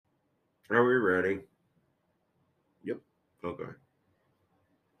Are we ready? Yep. Okay.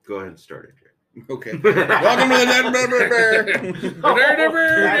 Go ahead and start it, Jay. Okay. Welcome to the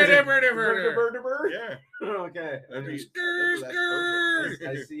Yeah. Okay. I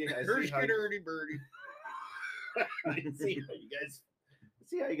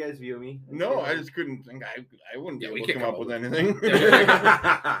see how you guys view me. No, I just couldn't think. I wouldn't be able to come up with anything.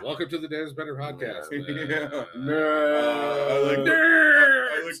 Welcome to the Dan's Better podcast. I like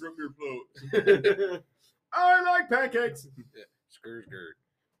root beer floats. I like pancakes. Skir's Gerd.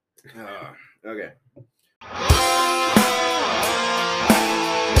 Okay.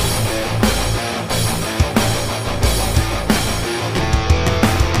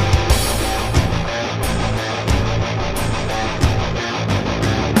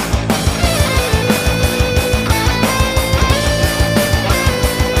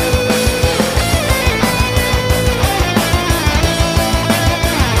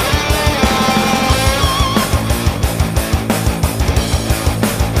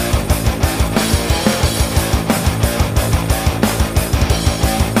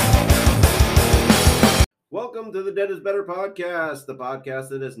 Welcome to the Dead is Better podcast, the podcast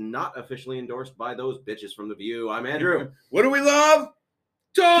that is not officially endorsed by those bitches from The View. I'm Andrew. What do we love?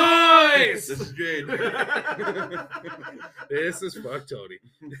 Toys! This is Jade. This is fuck Tony.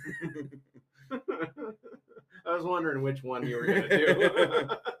 I was wondering which one you were going to do.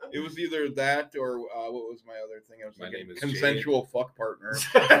 It was either that or what was my other thing? I was My thinking name is consensual fuck partner.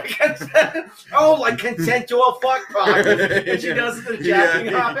 Oh, like consensual fuck partner. And she does the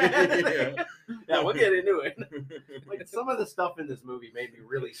jacking off. Yeah, we'll get into it. Like some of the stuff in this movie made me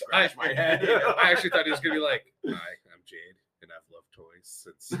really scratch my head. I actually thought he was going to be like, hi, I'm Jade, and I've loved toys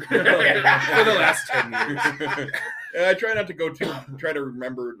since for the last 10 years. I try not to try to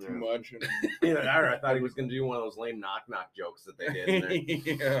remember too much. And... I thought he was going to do one of those lame knock-knock jokes that they did in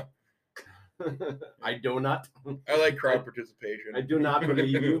there. Yeah. I do not. I like crowd participation. I do not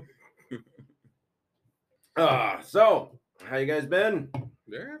believe you. So, how you guys been?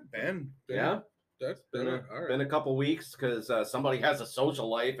 Yeah, Ben. Yeah? That's been all right. Been a couple weeks because somebody has a social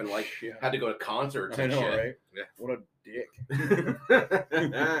life and had to go to concerts and shit. Right? Yeah. What a dick.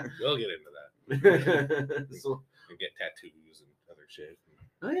 We'll get into that. So, And get tattoos and other shit.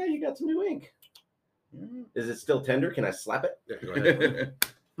 oh yeah, you got some new ink. Is it still tender? Can I slap it? Yeah, go ahead.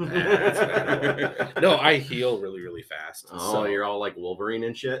 No, I heal really, really fast. Oh, so you're all like Wolverine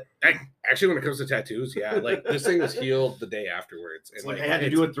and shit? actually, when it comes to tattoos, yeah, like this thing was healed the day afterwards. It's like I had to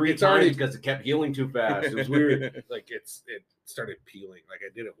do it three times because it kept healing too fast. It was weird. Like it started peeling. Like I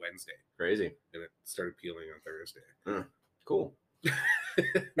did it Wednesday. Crazy. And it started peeling on Thursday. Cool.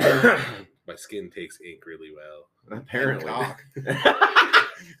 My skin takes ink really well. Apparently.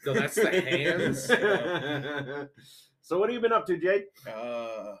 So that's the hands. So what have you been up to, Jake?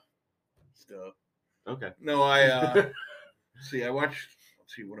 Stuff. Okay. No, I watched.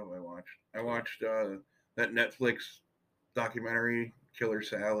 Let's see, what have I watched? I watched that Netflix documentary, Killer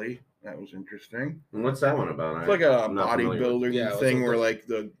Sally. That was interesting. And what's that one about? It's like a bodybuilder thing where like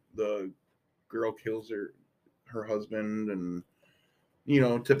the girl kills her husband and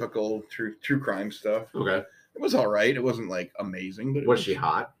typical true crime stuff. Okay. It was all right. It wasn't like amazing, but was she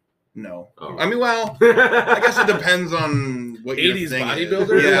hot? No. Oh. I mean, well, I guess it depends on what 80s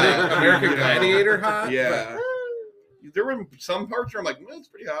bodybuilder, is. Yeah. like American Gladiator hot. Yeah. There were some parts where I'm like, well, it's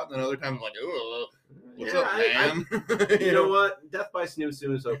pretty hot, and then other times I'm like, oh, what's up, man? You know what? Death by Snoo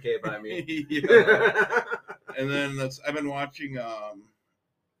Snoo is okay by me. Yeah. And then I've been watching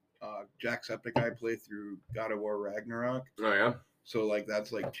Jacksepticeye play through God of War Ragnarok. Oh yeah. So like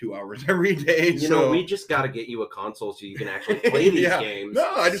that's like 2 hours every day. You know, we just got to get you a console so you can actually play these games.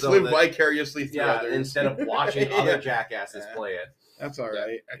 No, I just live vicariously through others instead of watching other jackasses play it. That's all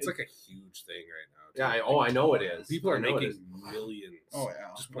right. It's like a huge thing right now. Yeah, I know it is. People are making millions.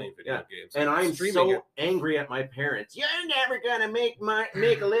 Just playing video games. And I'm so angry at my parents. You're never gonna make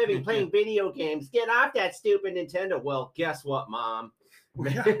a living playing video games. Get off that stupid Nintendo. Well, guess what, Mom?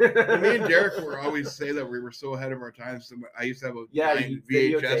 Yeah. Me and Derek were always say that we were so ahead of our time. So I used to have a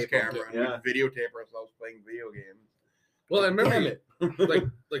VHS camera and we'd videotape ourselves playing video games. Well, I remember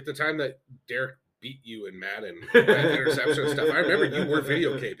like the time that Derek beat you in Madden at interception stuff. I remember you were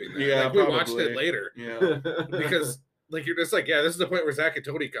videotaping that. Yeah, like, we watched it later. Yeah, because like you're just like, yeah, this is the point where Zach and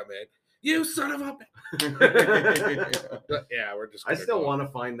Tony come in. You son of a. Yeah, we're just. I still want to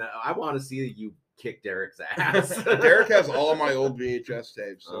find that. I want to see you kick Derek's ass. Derek has all of my old VHS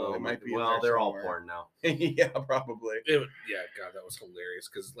tapes, so it might be. Well, they're all somewhere. porn now. Yeah, probably. Yeah, God, that was hilarious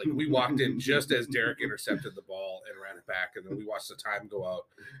because like we walked in just as Derek intercepted the ball and ran it back, and then we watched the time go out,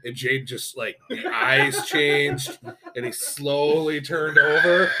 and Jade just like the eyes changed, and he slowly turned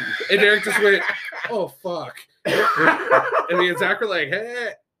over, and Derek just went, "Oh fuck," and me and Zach were like,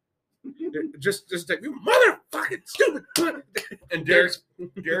 "Hey." Just like you motherfucking stupid. And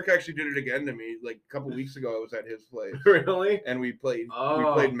Derek actually did it again to me. Like a couple weeks ago, I was at his place. Really? And we played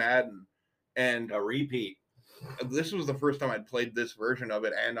Madden. And a repeat. This was the first time I'd played this version of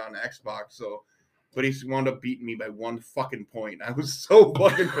it and on Xbox. So, but he wound up beating me by 1 fucking point. I was so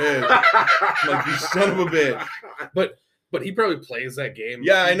fucking pissed. Like, you son of a bitch. But he probably plays that game.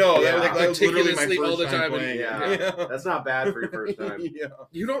 Yeah, I know. Yeah. That was literally my first all the time. playing. Yeah. That's not bad for your first time. Yeah.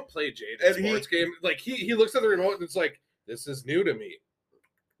 You don't play Jade in a sports game. Like he looks at the remote and it's like, this is new to me.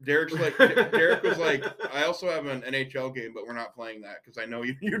 Derek was like, I also have an NHL game, but we're not playing that because I know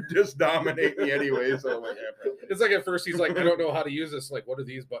you just dominate me anyway. So I'm like, yeah, it's like at first he's like, I don't know how to use this. Like, what do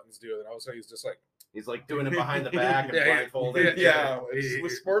these buttons do? And all of a sudden he's just like, he's like doing it behind the back and blindfolded. Yeah.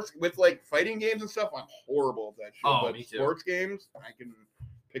 With sports, with like fighting games and stuff, I'm horrible at that shit. Oh, but me too. Sports games, I can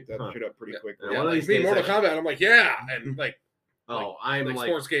pick that shit up pretty quickly. Yeah, one of these these days Mortal Kombat. I'm like, yeah, and like, I'm like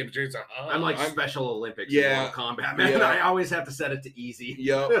sports games. Jade's like, I'm like Special Olympics. Yeah. Mortal Kombat, man. Yeah. I always have to set it to easy.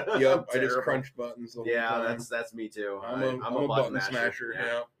 Yep. I just Terrible. crunch buttons. The whole Yeah, time. that's me too. I'm a button smasher.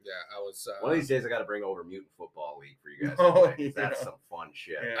 Yeah. yeah, I was. One of these days, I got to bring over Mutant Football League for you guys. Oh, to play, 'cause that's some fun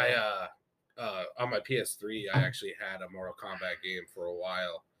shit. Yeah. On my PS3, I actually had a Mortal Kombat game for a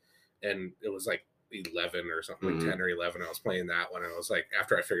while, and it was like 11 or something, like 10 or 11. I was playing that one, and I was like,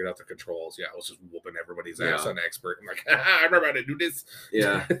 after I figured out the controls, I was just whooping everybody's ass on expert. I'm like, I remember how to do this.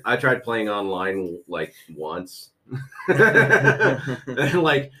 Yeah, I tried playing online like once, and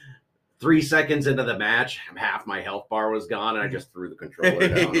like 3 seconds into the match, half my health bar was gone, and I just threw the controller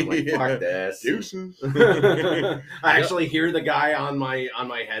down. I'm like, fuck this. Deuces. I actually hear the guy on my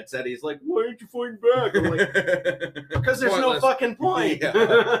headset. He's like, "Why aren't you fighting back?" I'm like, "Because there's no fucking point."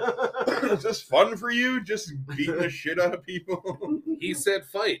 Is this fun for you? Just beating the shit out of people? He said,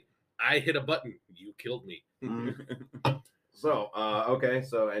 "Fight." I hit a button. You killed me. So, okay.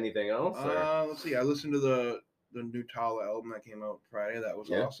 So, anything else? Let's see. I listened to the new Tala album that came out Friday. That was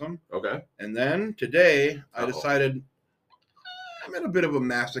awesome. Okay. And then today, I decided I'm in a bit of a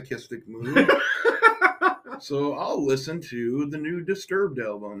masochistic mood. So I'll listen to the new Disturbed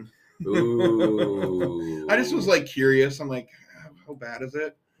album. Ooh. I just was like curious. I'm like, how bad is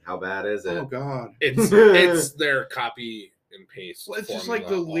it? How bad is it? Oh God. It's their copy and paste. Well, it's just like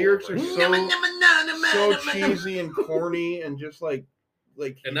the lyrics are so cheesy and corny and just like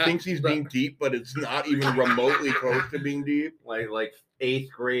he thinks he's being deep, but it's not even remotely close to being deep. Like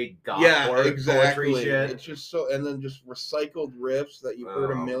 8th grade goth exactly. poetry shit. It's just so, and then just recycled riffs that you've heard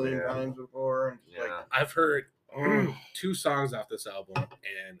a million times before. And just I've heard 2 songs off this album,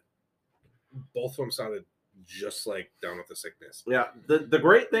 and both of them sounded just like Down with the Sickness. Yeah, the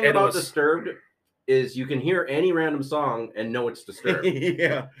great thing about Disturbed is you can hear any random song and know it's Disturbed.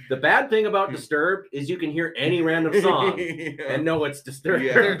 Yeah. The bad thing about Disturbed is you can hear any random song and know it's Disturbed.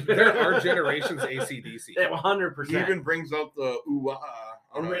 Yeah. They're our generation's AC/DC. 100%. He even brings up the ooh-ah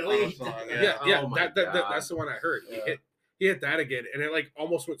on really? on a song. Yeah. Oh That's the one I heard. He hit that again, and it like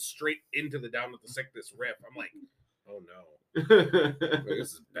almost went straight into the Down with the Sickness riff. I'm like, oh no, like,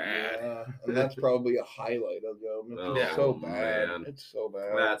 this is bad. Yeah. And that's probably a highlight of the album. It's so bad. Man. It's so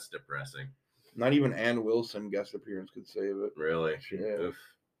bad. That's depressing. Not even Ann Wilson guest appearance could save it. Really? Yeah. Oof.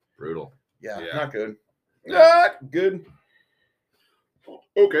 Brutal. Yeah, Yeah. not good. Yeah. Not good.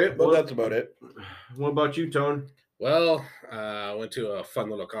 Okay, Well, that's about it. What about you, Tone? Well, I went to a fun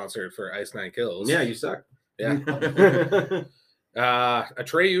little concert for Ice Nine Kills. Yeah, you suck. Yeah.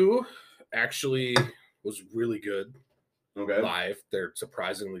 Atreyu actually was really good Okay. live. They're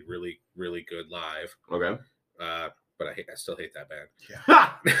surprisingly really, really good live. Okay. But I still hate that band.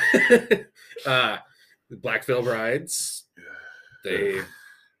 Yeah. Black Veil Brides.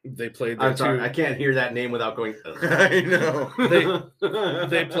 They played. I'm sorry, I can't hear that name without going. I know.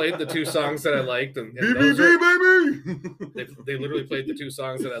 They played the 2 songs that I liked, and baby. they literally played the 2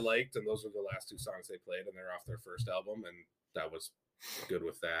 songs that I liked, and those were the last 2 songs they played, and they're off their first album, and that was good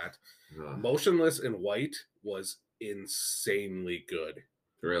with that. Motionless in White was insanely good.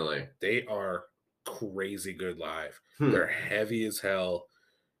 Really? They are crazy good live. Hmm. They're heavy as hell,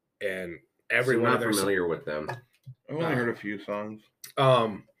 and I'm everyone not familiar with them. I've only heard a few songs.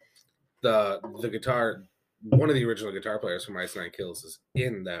 The guitar, one of the original guitar players from Ice Nine Kills is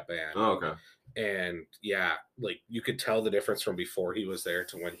in that band. Oh, okay. And yeah, like you could tell the difference from before he was there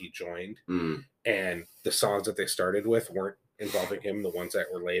to when he joined. Mm. And the songs that they started with weren't involving him. The ones that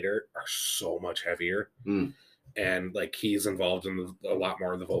were later are so much heavier. Mm. And like he's involved in a lot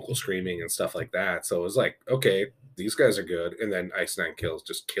more of the vocal screaming and stuff like that. So it was like, okay, these guys are good. And then Ice Nine Kills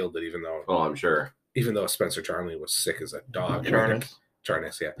just killed it, even though Spencer Charnley was sick as a dog.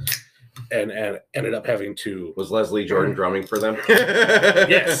 Charness, yeah. And ended up having to. Was Leslie Jordan drumming for them?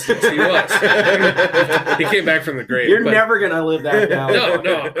 Yes, he was. He came back from the grave. You're never gonna live that down.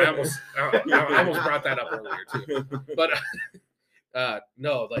 No. I almost brought that up earlier too. But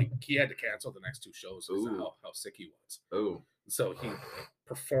no, like he had to cancel the next 2 shows because of how sick he was. Oh, so he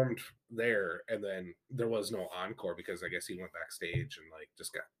performed there, and then there was no encore because I guess he went backstage and like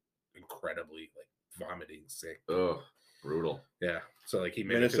just got incredibly like vomiting sick. Oh, brutal. Yeah. So like he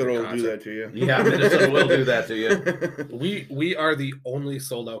made Minnesota will do that to you. Yeah, Minnesota will do that to you. We are the only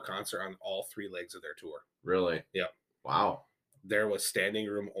sold out concert on all 3 legs of their tour. Really? Yeah. Wow. There was standing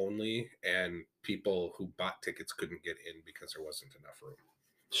room only, and people who bought tickets couldn't get in because there wasn't enough room.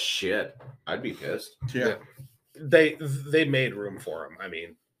 Shit, I'd be pissed. Yeah. They made room for him. I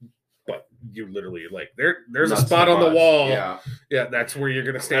mean, but you literally like there's a spot on the wall. Yeah, that's where you're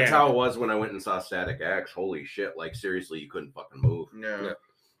gonna stand. That's how it was when I went and saw Static X. Holy shit! Like seriously, you couldn't fucking move. Yeah.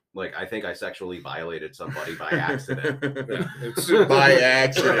 Like I think I sexually violated somebody by accident. By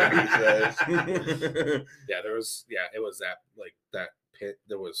accident, he says. Yeah, there was. Yeah, it was that pit.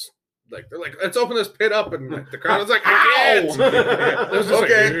 There was. Like they're like, let's open this pit up, and the crowd was like, I can't. It was just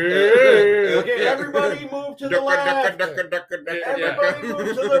okay, okay, everybody move to the left. Everybody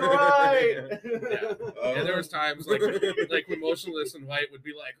move to the right. Yeah. And there was times like when Motionless in White would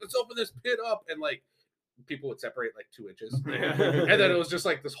be like, let's open this pit up, and like people would separate like 2 inches, and then it was just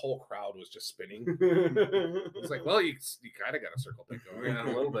like this whole crowd was just spinning. It was like, well, you kind of got a circle pit going, a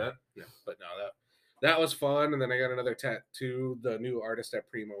little bit. Yeah, but no, that was fun. And then I got another tattoo. The new artist at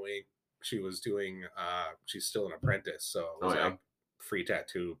Primo Inc. She was doing. She's still an apprentice, so it was like free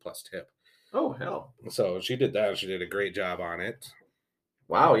tattoo plus tip. Oh hell! So she did that. She did a great job on it.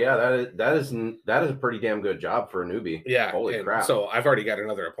 Wow, yeah, that is a pretty damn good job for a newbie. Yeah, holy crap! So I've already got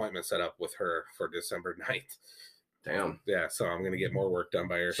another appointment set up with her for December 9th. Damn. Yeah, so I'm gonna get more work done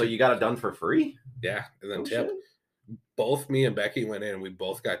by her. So you got it done for free? Yeah, and then tip. Shit. Both me and Becky went in and we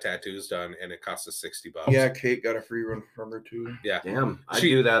both got tattoos done, and it cost us $60. Yeah, Kate got a free run from her too. Yeah. Damn. I'd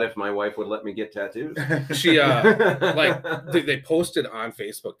do that if my wife would let me get tattoos. She like they posted on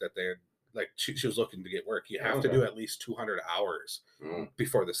Facebook that they're like she was looking to get work. You have to do at least 200 hours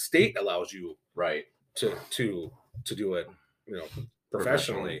before the state allows you to do it,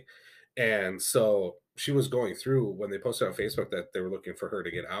 professionally. And so she was going through when they posted on Facebook that they were looking for her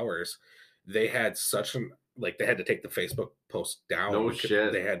to get hours. They had they had to take the Facebook post down. No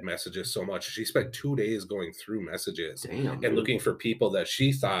shit. They had messages so much. She spent 2 days going through messages and looking for people that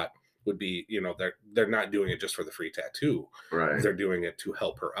she thought would be, they're not doing it just for the free tattoo. Right. They're doing it to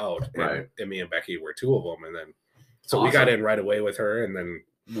help her out. Right. And me and Becky were 2 of them. And then, so we got in right away with her. And then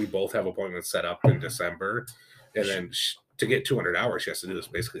we both have appointments set up in December. And then to get 200 hours, she has to do this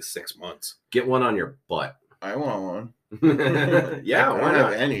basically 6 months. Get one on your butt. I want one. Yeah, I don't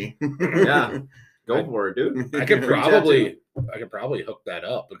have any. Yeah. Go for it, dude. I could probably hook that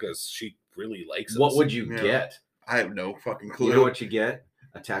up because she really likes it. What would you get? I have no fucking clue. You know what you get?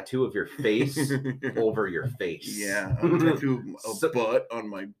 A tattoo of your face over your face. Yeah, a tattoo of butt on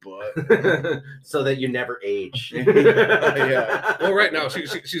my butt. So that you never age. Yeah. Well, right now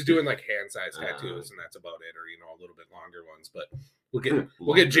she's doing like hand-sized tattoos, and that's about it, or a little bit longer ones. But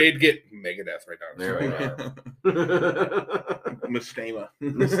we'll get Jade get Megadeth right now. There we go. Mastema.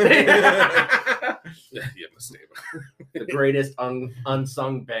 Yeah, Mastema. The greatest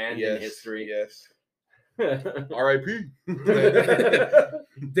unsung band in history. Yes. R.I.P.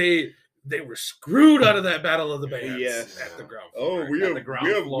 They were screwed out of that Battle of the Bands. Yes. At the ground floor. Oh, we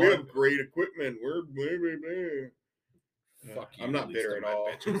have great equipment. We're Fuck you. I'm not bitter at all.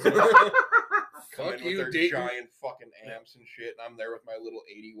 Fuck you, with their giant fucking amps and shit. And I'm there with my little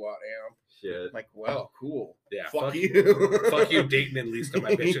 80-watt amp. Shit. Like, wow, cool. Yeah. Fuck you. Fuck you, Dayton and Lisa,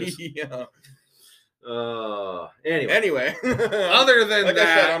 my bitches. Yeah. Anyway. Other than like that,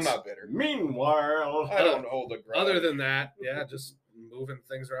 I said, I'm not bitter. Meanwhile, I don't hold the grudge. Other than that, yeah, just moving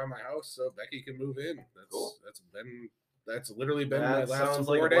things around my house so Becky can move in. Cool. That's literally been my last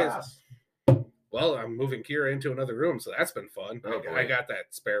 4 days. Blast. Well, I'm moving Kira into another room, so that's been fun. Oh, I got that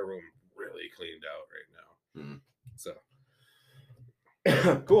spare room really cleaned out right now. So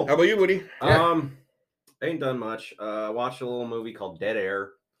cool. How about you, Woody? Ain't done much. Watched a little movie called Dead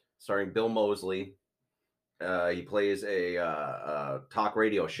Air, starring Bill Moseley. He plays a talk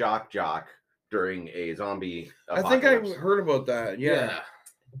radio shock jock during a zombie I think I apocalypse. heard about that. Yeah.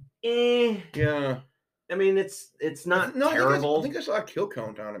 Yeah. I mean, it's not terrible. I think I saw a kill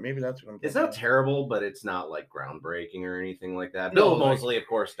count on it. Maybe that's what I'm thinking. It's not terrible, but it's not like groundbreaking or anything like that. No, Bill Moseley, of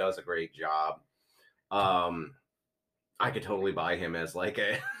course, does a great job. I could totally buy him as like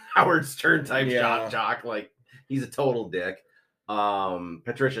a Howard Stern type jock. Like he's a total dick.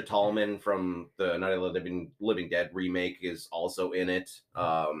 Patricia Tallman from the Night of the Living Dead remake is also in it.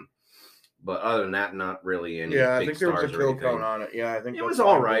 But other than that, not really any. Yeah, I big think there was a stars or kill anything. count on it. Yeah, I think It was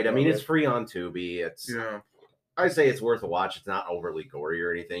all right. I mean, it's free on Tubi. It's I say it's worth a watch. It's not overly gory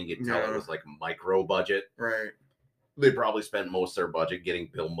or anything. You can tell it was like micro budget. Right. They probably spent most of their budget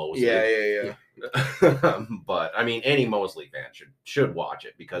getting Bill Moseley. Yeah. But I mean, any Moseley fan should watch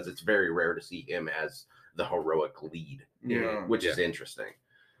it because it's very rare to see him as the heroic lead. Which is interesting.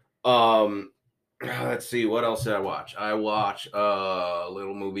 Let's see, what else did I watch? I watched a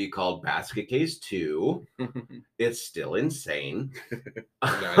little movie called Basket Case 2. It's still insane.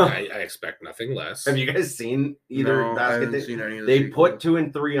 I expect nothing less. Have you guys seen either No, Basket I haven't Case? seen any of They the put 2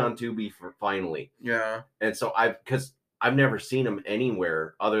 and 3 on Tubi finally. Yeah. And so because I've never seen them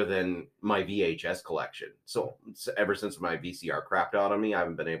anywhere other than my VHS collection. So ever since my VCR crapped out on me, I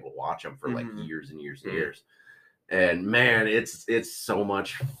haven't been able to watch them for like years and years and years. And man, it's so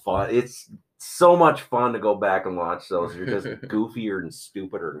much fun. It's so much fun to go back and watch those. You're just goofier and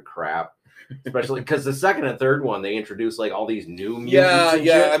stupider and crap. Especially because the second and third one, they introduced like all these new mutants.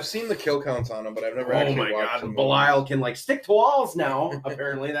 Yeah. I've seen the kill counts on them, but I've never actually watched them. Belial can like stick to walls now.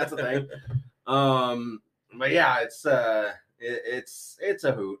 Apparently, that's a thing. But yeah, it's a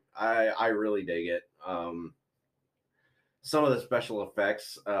hoot. I really dig it. Some of the special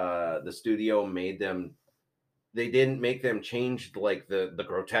effects, the studio made them. They didn't make them change like the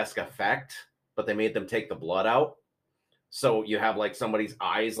grotesque effect, but they made them take the blood out. So you have like somebody's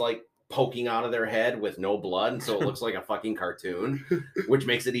eyes like poking out of their head with no blood, and so it looks like a fucking cartoon, which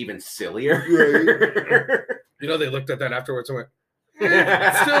makes it even sillier. You know, they looked at that afterwards and went,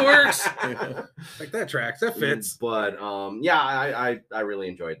 it still works. Like that tracks, that fits. But yeah, I really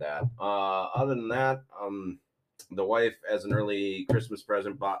enjoyed that. Other than that, the wife, as an early Christmas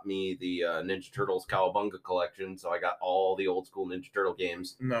present, bought me the Ninja Turtles Cowabunga collection, so I got all the old school Ninja Turtle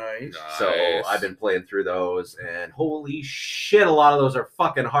games. Nice. So I've been playing through those, and holy shit, a lot of those are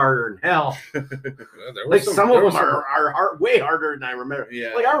fucking harder than hell. Like some of them are way harder than I remember.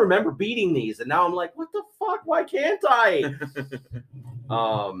 Yeah. Like I remember beating these, and now I'm like, what the fuck? Why can't I?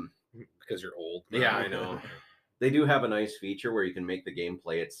 Because you're old. Yeah, I know. They do have a nice feature where you can make the game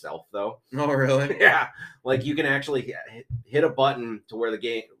play itself, though. Oh, really? Yeah, like you can actually hit a button to where the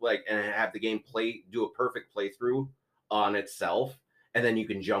game, like, and have the game do a perfect playthrough on itself, and then you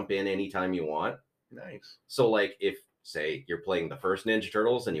can jump in anytime you want. Nice. So, like, if say you're playing the first Ninja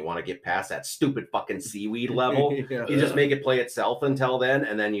Turtles and you want to get past that stupid fucking seaweed level, you just make it play itself until then,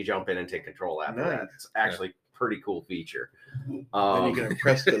 and then you jump in and take control after that. It's actually pretty cool feature. Then you can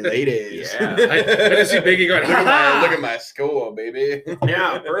impress the ladies. Yeah. I just see Biggie going, look at my score, baby.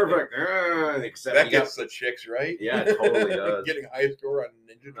 Yeah, perfect. Except that gets the chicks, right? Yeah, it totally does. Getting high score on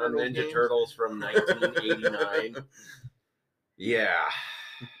Ninja Turtles from 1989. Yeah.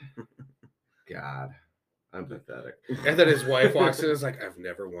 God, I'm pathetic. And then his wife walks in and is like, I've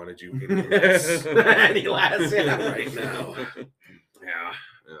never wanted you any less. Any less, right now.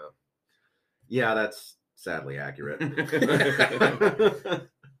 Yeah, that's sadly accurate.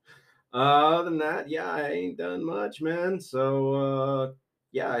 Other than that, yeah, I ain't done much, man. So,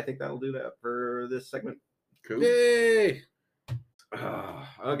 yeah, I think that'll do that for this segment. Cool. Yay!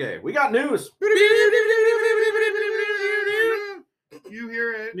 Okay, we got news. You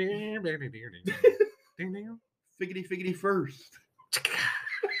hear it. Figgity figgity first.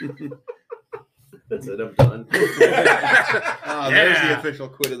 That's it, I'm done. There's the official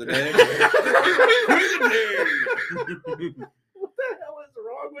quit of the day. Quit of the day. What the hell is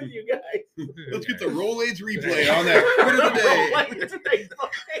wrong with you guys? Let's get the Rolaids replay on that quit of the day.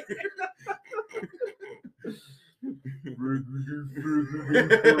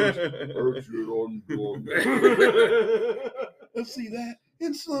 Let's see that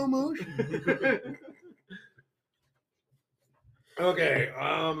in slow motion. Okay.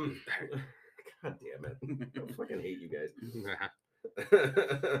 God damn it! I fucking hate you guys.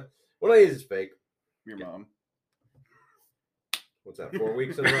 One of these is fake. Your mom. What's that? 4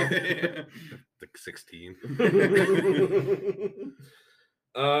 weeks in a row? Like 16.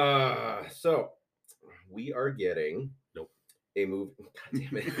 So we are getting a movie. God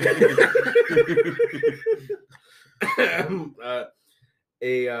damn it.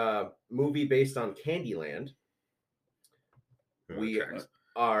 A movie based on Candyland. We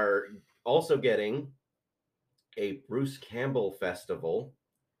are Also getting a Bruce Campbell Festival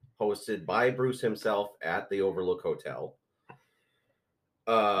hosted by Bruce himself at the Overlook Hotel.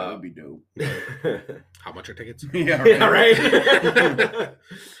 That would be dope. How much are tickets? Yeah, Yeah, right.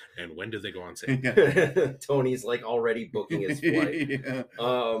 And when do they go on sale? Yeah. Tony's like already booking his flight. Yeah.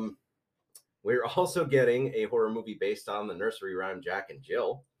 We're also getting a horror movie based on the nursery rhyme Jack and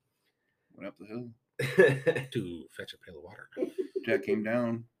Jill. Went up the hill. To fetch a pail of water. Jack came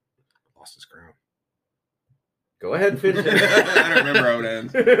down. Lost his crown. Go ahead and finish it. I don't remember how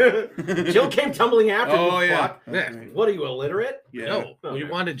it ends. Jill came tumbling after Oh, you, yeah. fuck. That's right. What are you, illiterate? Yeah. No, Okay. we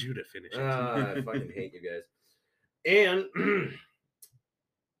wanted you to finish it. I fucking hate you guys. And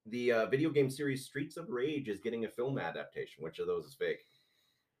the video game series Streets of Rage is getting a film adaptation. Which of those is fake?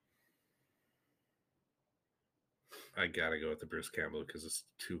 I gotta go with the Bruce Campbell because it's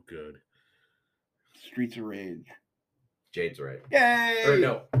too good. Streets of Rage. Jade's right. Yay! Or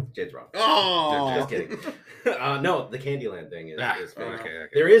no, Jade's wrong. Oh, Just kidding. No, the Candyland thing is fake. Okay.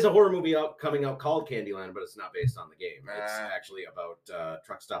 There is a horror movie coming out called Candyland, but it's not based on the game. It's actually about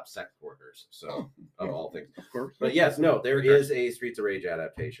truck stop sex workers. So, of all things. Of course. But yes, no, there is a Streets of Rage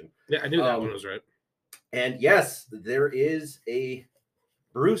adaptation. Yeah, I knew that one was right. And yes, there is a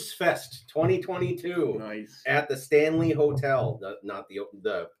Bruce Fest 2022 Nice. at the Stanley Hotel. Not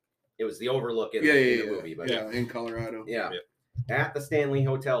the it was the Overlook in the movie, but yeah, in Colorado. yeah. At the Stanley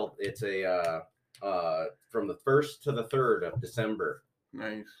Hotel. It's a from the 1st to the 3rd of December.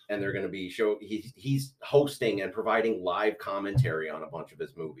 Nice. And they're going to be he's hosting and providing live commentary on a bunch of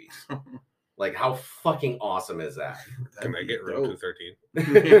his movies. Like, how fucking awesome is that? Can I get room 213?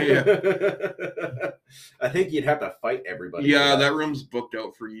 Yeah. I think you'd have to fight everybody. Yeah, that room's booked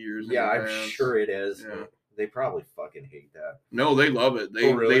out for years. in Yeah, I'm advance. sure it is. Yeah. They probably fucking hate that. No, they love it. They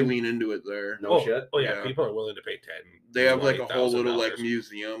Oh, really? they lean into it there. No shit. Oh yeah, Yeah. people are willing to pay 10. They have like a whole little like $20,000.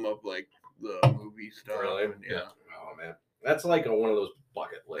 museum of like the movie stuff. Really? And, yeah. Oh man, that's like one of those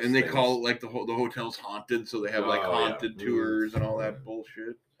bucket lists. And they things. call it like the hotel's haunted, so they have like Oh, yeah. haunted tours and all that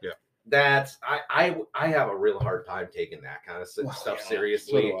bullshit. That's I have a real hard time taking that kind of stuff Yeah,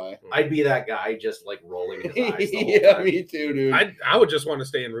 seriously. So do I. I'd be that guy just like rolling his eyes the whole Yeah, time. me too, dude. I would just want to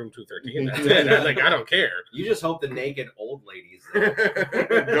stay in room 213. That's it. Like, I don't care. You just hope the naked old ladies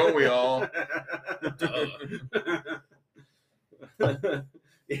there. Don't we all?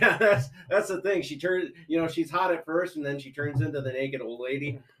 Yeah, that's the thing. She turns, she's hot at first, and then she turns into the naked old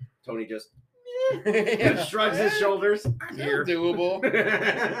lady. Tony just shrugs his shoulders. I'm here. Doable.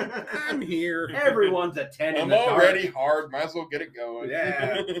 I'm here. Everyone's a 10 in I'm the already hard. Might as well get it going.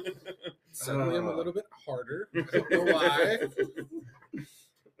 Yeah. Suddenly I'm a little bit harder. I don't know why.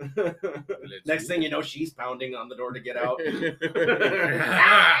 Next thing you know, she's pounding on the door to get out.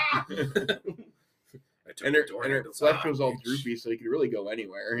 And her flesh was all droopy, so you could really go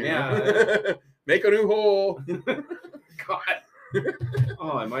anywhere. you know? Yeah. Make a new hole. God.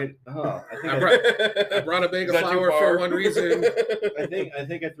 Oh, I might. Oh, I brought a bag of Is that too flour far? for one reason. I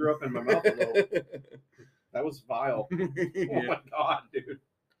think I threw up in my mouth a little. That was vile. Oh my god, dude.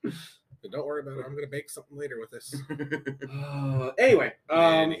 But don't worry about it. I'm going to bake something later with this. Anyway,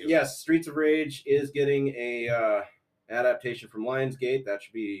 Anywho. yes, Streets of Rage is getting a adaptation from Lionsgate. That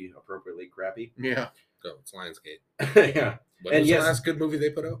should be appropriately crappy. Yeah, Oh, it's Lionsgate. Yeah, What And was yes- the last good movie they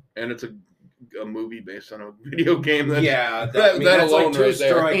put out? and it's a movie based on a video game. That's, yeah. that that's alone like two right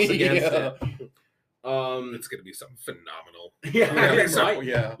there. strikes against Yeah. it. It's going to be something phenomenal. Yeah, Yeah, it's so- like-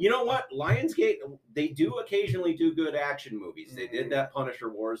 Yeah. You know what? Lionsgate, they do occasionally do good action movies. They did that Punisher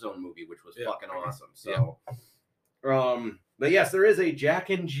Warzone movie, which was Yeah. fucking awesome. So, but yes, there is a Jack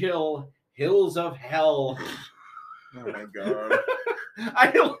and Jill Hills of Hell. Oh my god. I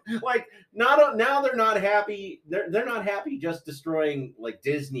don't like now they're not happy. They're not happy just destroying like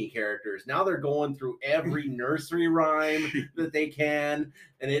Disney characters. Now they're going through every nursery rhyme that they can,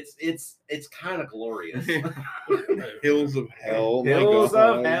 and it's kind of glorious. Hills of Hell. my Hills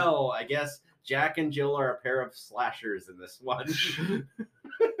God. of Hell. I guess Jack and Jill are a pair of slashers in this one.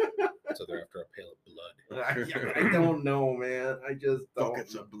 So they're after a pail of blood. I don't know, man. I just don't.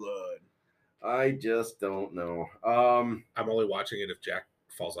 Buckets of blood. I just don't know. I'm only watching it if Jack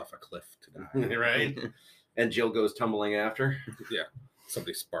falls off a cliff to die. Right. And Jill goes tumbling after. Yeah.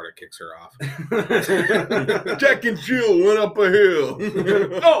 Somebody Sparta kicks her off. Jack and Jill went up a hill.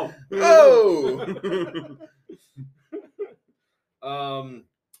 Oh! Oh!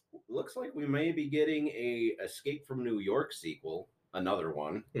 Looks like we may be getting a Escape from New York sequel, another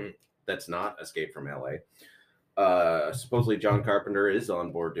one that's not Escape from LA. Supposedly John Carpenter is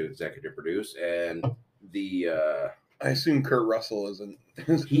on board to executive produce, and I assume Kurt Russell isn't.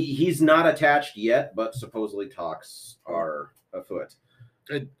 he's not attached yet, but supposedly talks are afoot.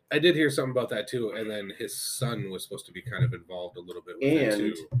 I did hear something about that too, and then his son was supposed to be kind of involved a little bit with it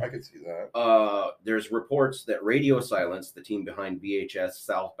And too. I could see that. there's reports that Radio Silence, the team behind VHS,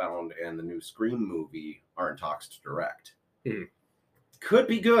 Southbound, and the new Scream movie, are in talks to direct. Could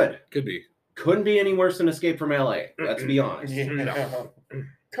be good. Could be. Couldn't be any worse than Escape from LA. Let's be honest. Yeah.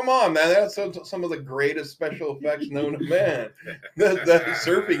 Come on, man. That's some of the greatest special effects known to man. That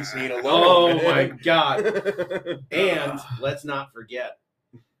surfing scene alone. Oh man. my God. And let's not forget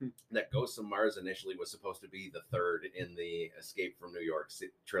that Ghosts of Mars initially was supposed to be the third in the Escape from New York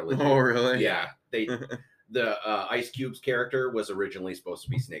trilogy. Oh, really? Yeah. The Ice Cube's character was originally supposed to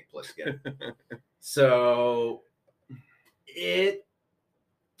be Snake Plissken. So it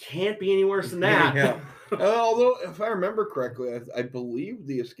can't be any worse than that. Yeah. Although, if I remember correctly, I believe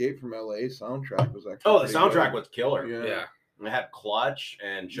the Escape from LA soundtrack was actually. Oh, the soundtrack was killer. Yeah. It had Clutch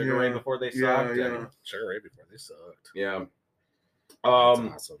and Sugar Ray before they sucked. Yeah. Sugar Ray before they sucked. Yeah. That's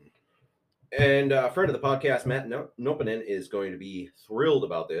awesome. And a friend of the podcast, Matt Nopanen, is going to be thrilled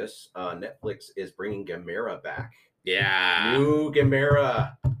about this. Netflix is bringing Gamera back. Yeah. New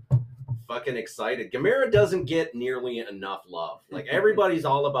Gamera. Fucking excited. Gamera doesn't get nearly enough love. Like, everybody's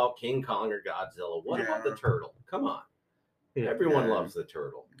all about King Kong or Godzilla. What about the turtle? Come on. Everyone loves the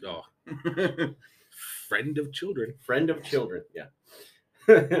turtle. Oh. Friend of children. Friend of children.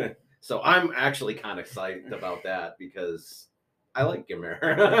 Yeah. So I'm actually kind of excited about that because I like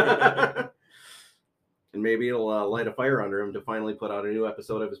Gamera. And maybe it'll light a fire under him to finally put out a new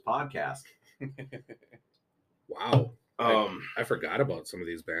episode of his podcast. Wow. I forgot about some of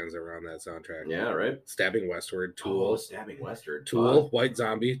these bands that were on that soundtrack. Yeah, right? Stabbing Westward, Tool. Stabbing Westward. Tool, White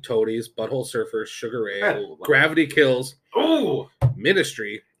Zombie, Toadies, Butthole Surfers, Sugar Ray, Gravity Kills,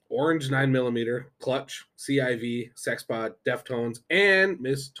 Ministry, Orange 9mm, Clutch, CIV, Sexpot, Deftones, and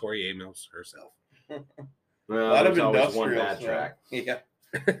Miss Tori Amos herself. Well, a lot of always one industrial bad stuff. track. Yeah.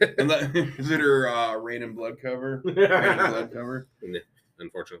 Is it her Rain and Blood cover? Rain and Blood cover?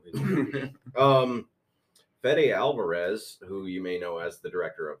 Unfortunately. Fede Alvarez, who you may know as the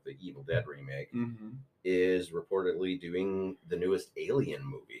director of the Evil Dead remake, is reportedly doing the newest Alien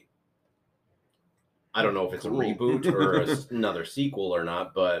movie. I don't know if it's a reboot or another sequel or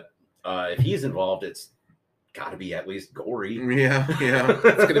not, but if he's involved, it's got to be at least gory. Yeah.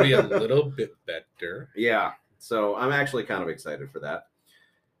 It's going to be a little bit better. Yeah, so I'm actually kind of excited for that.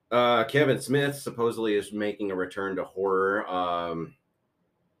 Kevin Smith supposedly is making a return to horror.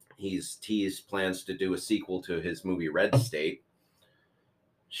 He's teased plans to do a sequel to his movie Red State.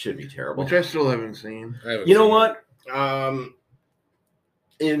 Should be terrible. Which I still haven't seen. You know what?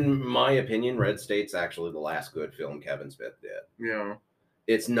 In my opinion, Red State's actually the last good film Kevin Smith did. Yeah.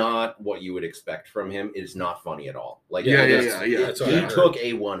 It's not what you would expect from him. It's not funny at all. Like, Yeah. He took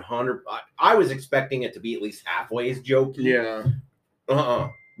a 100. I was expecting it to be at least halfway jokey. Yeah.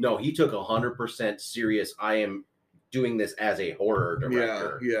 No, he took 100% serious. I am doing this as a horror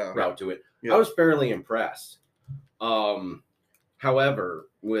director route to it. Yeah. I was fairly impressed. However,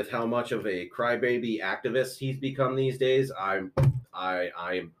 with how much of a crybaby activist he's become these days, I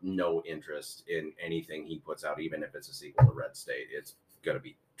have no interest in anything he puts out, even if it's a sequel to Red State. It's gonna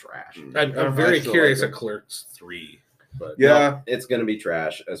be trash. I'm very curious at Clerks 3. But no, it's gonna be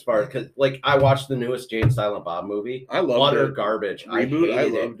trash. As far as I watched the newest Jay and Silent Bob movie. I loved it. Garbage. Reboot. I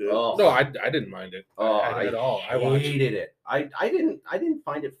loved it. Oh. No, I didn't mind it. At all. I hated it. I didn't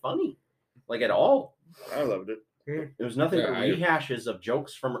find it funny, like, at all. I loved it. There was nothing but rehashes of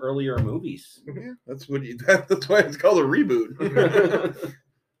jokes from earlier movies. Yeah, that's why it's called a reboot.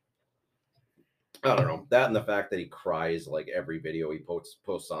 I don't know. That and the fact that he cries like every video he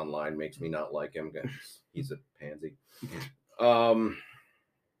posts online makes me not like him. He's a pansy.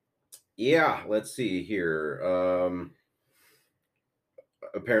 Yeah, let's see here.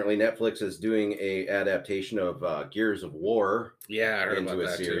 Apparently Netflix is doing a adaptation of Gears of War I heard into about a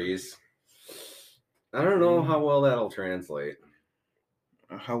that series. I don't know how well that'll translate.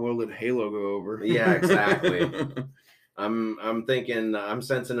 How well did Halo go over? Yeah, exactly. I'm thinking, I'm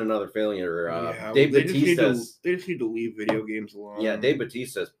sensing another failure. Dave Bautista's. They just need to leave video games alone. Yeah, Dave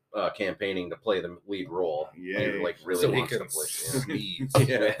Bautista's campaigning to play the lead role. Yeah, he, like, really so wants he to can play. sneeze.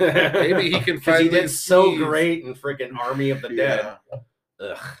 Yeah. Maybe he can Because finally he did so sneeze. great in freaking Army of the Dead.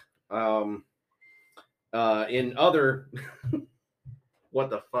 Yeah. Ugh. In other what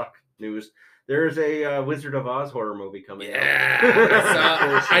the fuck news, there's a Wizard of Oz horror movie coming out.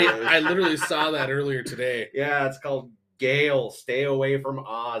 I literally saw that earlier today. Yeah, it's called Gale, Stay Away from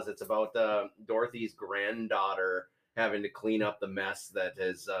Oz. It's about Dorothy's granddaughter having to clean up the mess that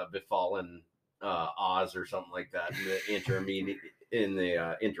has befallen Oz or something like that in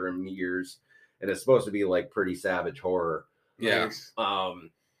the interim years, and it's supposed to be like pretty savage horror. Yeah. Nice.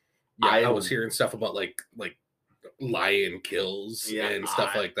 I was hearing stuff about like lion kills and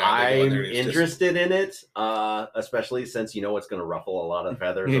stuff like that. I'm interested in it, especially since you know it's going to ruffle a lot of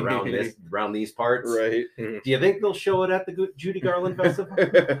feathers around these parts. Right. Do you think they'll show it at the Judy Garland Festival?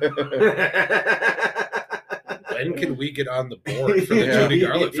 When can we get on the board for the Judy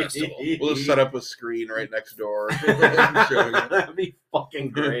Garland Festival? We'll just set up a screen right next door. That'd be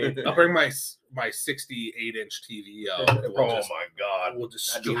fucking great. I'll bring my 68-inch TV out. My god, we'll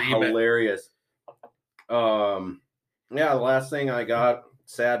just that'd be stream it. hilarious. Yeah, the last thing I got,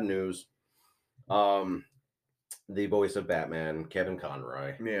 sad news. The voice of Batman, Kevin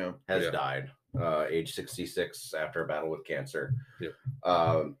Conroy, has died, age 66 after a battle with cancer. Yeah.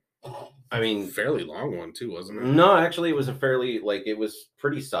 I mean, fairly long one too, wasn't it? No, actually, it was a fairly it was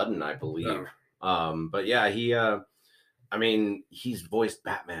pretty sudden, I believe. But yeah, I mean, he's voiced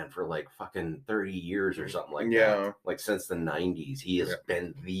Batman for like fucking 30 years or something like that. Like since the 90s, he has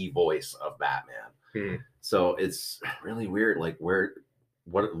been the voice of Batman. So it's really weird. Like, what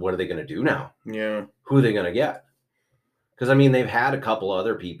are they going to do now? Yeah. Who are they going to get? Because I mean, they've had a couple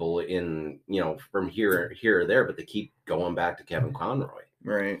other people in, from here or there, but they keep going back to Kevin Conroy.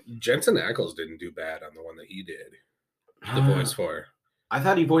 Right. Jensen Ackles didn't do bad on the one that he did the voice for. I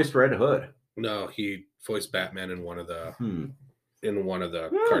thought he voiced Red Hood. No, he voiced Batman in one of the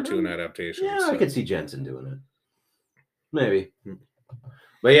cartoon adaptations. Yeah, so I could see Jensen doing it. Maybe.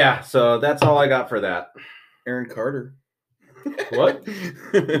 But yeah, so that's all I got for that. Aaron Carter. What?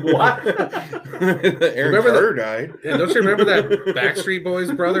 What? Aaron Carter died. Yeah, don't you remember that Backstreet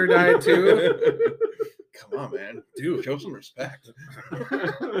Boys brother died too? Come on, man. Dude, show some respect.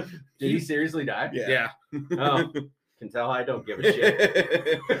 Did he seriously die? Yeah. Oh, can tell I don't give a shit.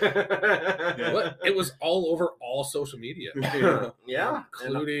 It was all over all social media. Yeah.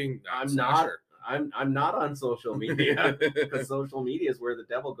 Including I'm not on social media because social media is where the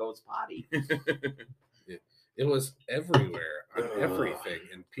devil goes potty. It was everywhere on everything,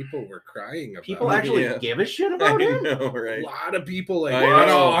 and people were crying about it. People actually give a shit about it? I know, right? A lot of people, like,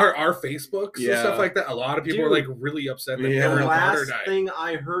 our Facebooks and stuff like that, a lot of people were, like, really upset that Aaron Carter died. The last thing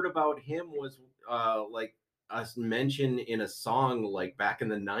I heard about him was, like, us mention in a song, like, back in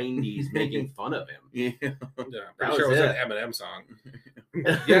the 90s, making fun of him. Yeah. I'm sure it was an Eminem song.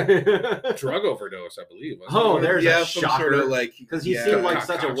 Drug overdose, I believe. There's a shocker. Sort of because he seemed like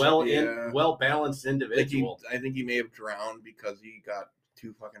such a well-balanced individual. I think he may have drowned because he got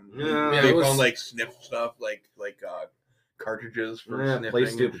too fucking. They found like sniff stuff, like cartridges for sniffing. Play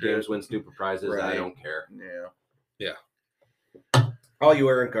stupid games, win stupid prizes. Right. I don't care. Yeah. All you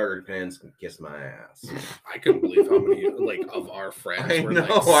Aaron Carter fans can kiss my ass. I couldn't believe how many of our friends were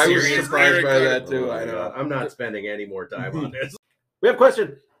I was surprised by that too. I know. I'm not spending any more time on this. We have a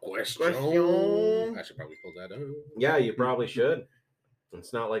question. I should probably pull that up. Yeah, you probably should.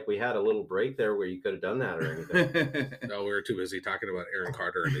 It's not like we had a little break there where you could have done that or anything. No, we were too busy talking about Aaron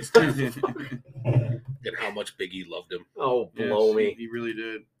Carter and his death and how much Biggie loved him. Oh, blow me. He really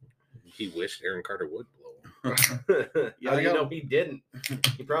did. He wished Aaron Carter would blow him. He didn't.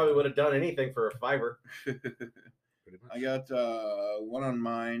 He probably would have done anything for a $5. I got one on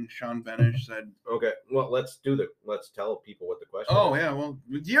mine. Sean Benish said, "Okay, well, let's tell people what the question." Oh yeah, well,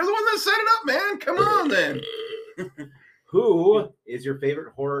 you're the one that set it up, man. Come on, then. Who is your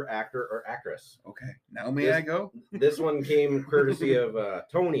favorite horror actor or actress? Okay, now may I go? This one came courtesy of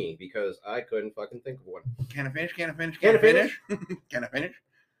Tony because I couldn't fucking think of one. Can I finish? Can I finish?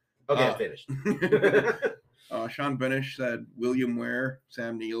 Okay, I'm finished. Sean Benish said William Ware,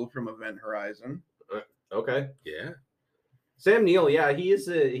 Sam Neill from Event Horizon. Okay. Yeah. Sam Neill, yeah, he is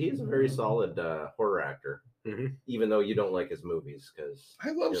a very solid horror actor. Mm-hmm. Even though you don't like his movies, because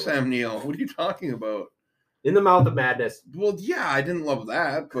I love Sam Neill. What are you talking about? In the Mouth of Madness. Well, yeah, I didn't love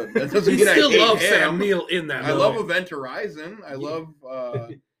that, but that doesn't mean still I hate love him. Sam Neill in that movie. I love Event Horizon. I love.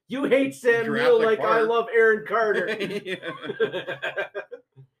 You hate Sam Neill like I love Aaron Carter.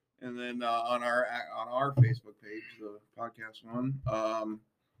 And then on our Facebook page, the podcast one,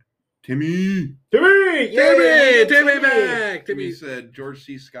 Timmy back. Timmy said George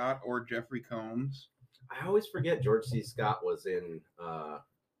C. Scott or Jeffrey Combs. I always forget George C. Scott was in a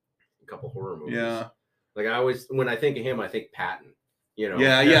couple horror movies. Yeah, like when I think of him, I think Patton.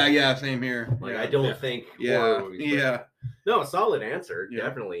 Yeah. Same here. Like I don't think horror movies. Yeah. No, solid answer. Yeah.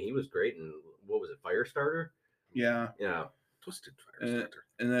 Definitely, he was great in what was it, Firestarter? Yeah. Twisted Firestarter.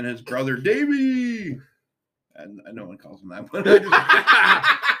 And then his brother Davey. And no one calls him that, but we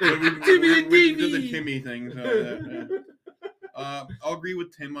did the Timmy thing. So I'll agree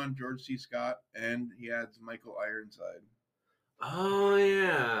with Tim on George C. Scott, and he adds Michael Ironside. Oh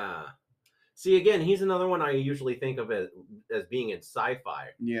yeah. See, again, he's another one I usually think of as being in sci-fi.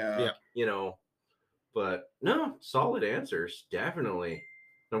 Yeah. You know, but no, solid answers, definitely.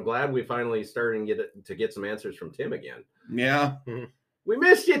 I'm glad we finally started to get some answers from Tim again. Yeah. We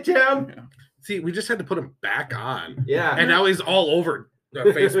missed you, Tim. Yeah. See, we just had to put him back on. Yeah. And now he's all over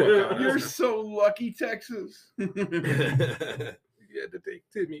Facebook. You're so lucky, Texas. You had to take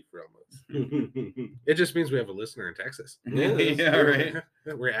Timmy from us. It just means we have a listener in Texas. Yeah, right.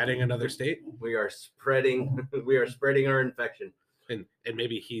 We're adding another state. We are spreading our infection. And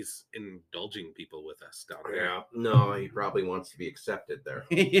maybe he's indulging people with us down there. Yeah. No, he probably wants to be accepted there.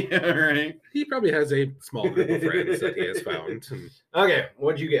 Yeah, right. He probably has a small group of friends that he has found. Okay,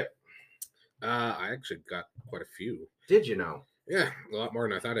 what'd you get? I actually got quite a few. Did you know? Yeah, a lot more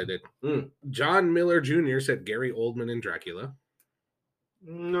than I thought I did. Mm. John Miller Jr. said Gary Oldman in Dracula.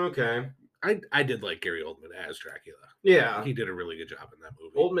 Okay. I did like Gary Oldman as Dracula. Yeah. He did a really good job in that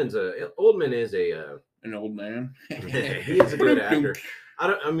movie. Oldman is An old man. he is a good actor.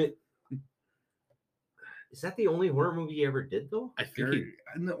 I mean, is that the only horror movie he ever did though? I think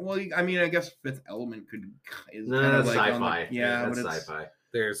Well, I mean, I guess Fifth Element is no, kind of that's like sci-fi. yeah, that's but sci-fi.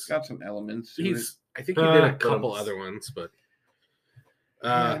 there's got some elements. To it. I think he did a but couple I'm- other ones, but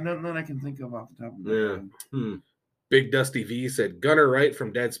None I can think of off the top of my head. Big Dusty V said Gunnar Wright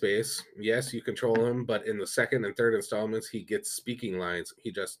from Dead Space. Yes, you control him, but in the second and third installments, he gets speaking lines.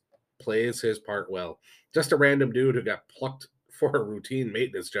 He just plays his part well. Just a random dude who got plucked for a routine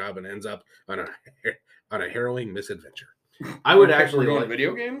maintenance job and ends up on a harrowing misadventure. I would actually We're going like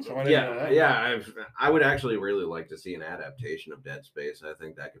video games. I would actually really like to see an adaptation of Dead Space. I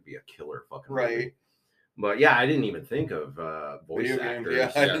think that could be a killer fucking movie. Right. But yeah, I didn't even think of voice Video actors.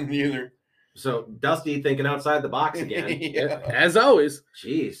 games. Yeah, I didn't either. So Dusty thinking outside the box again. Yeah. As always.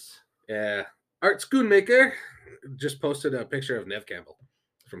 Jeez. Yeah. Art Schoonmaker just posted a picture of Nev Campbell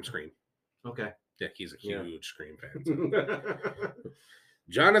from Scream. Okay. Yeah, he's a huge Scream fan. So.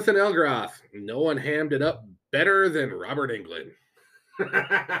 Jonathan Elgroth. No one hammed it up better than Robert Englund.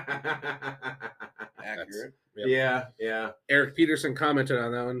 Accurate. Yep. Yeah. Eric Peterson commented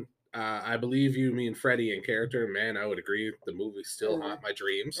on that one. I believe you mean Freddy in character. Man, I would agree. The movie still haunt my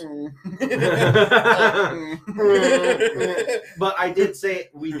dreams. But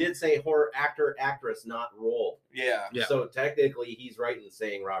we did say horror actor, actress, not role. Yeah. So technically, he's right in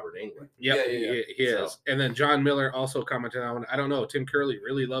saying Robert Englund. Yep, Yeah. he is. And then John Miller also commented on one. I don't know. Tim Curley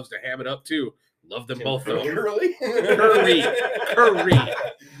really loves to ham it up too. Love them both though. Curly. Curry.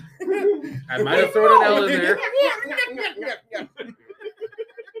 I might have thrown an L in there.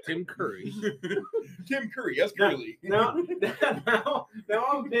 Tim Curry. Tim Curry, yes, Curly. Now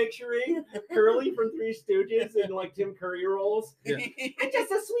I'm picturing Curly from Three Stooges in like Tim Curry roles. Yeah. I'm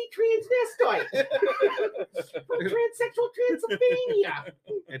just a sweet transvestite from transsexual Transylvania.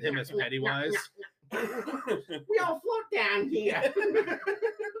 And him as Pennywise. We all float down here.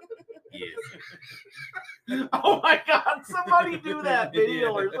 Yes. Oh my God! Somebody do that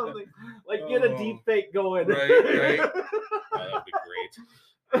video or something. Like get a deep fake going. Right. Oh, that'd be great.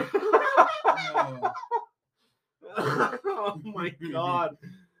 Oh my God.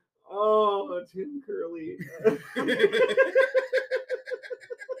 Oh, Tim Curly.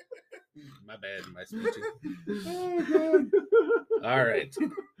 My bad, my speeching. All right.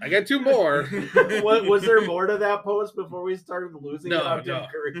 I got two more. What was there more to that post before we started losing it on Tim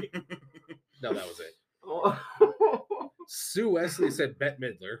Curry? No, that was it. Oh. Sue Wesley said Bette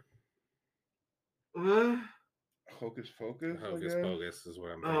Midler. Hocus Pocus. Hocus Pocus is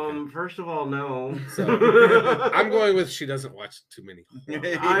what I'm thinking. First of all, no. So I'm going with she doesn't watch too many.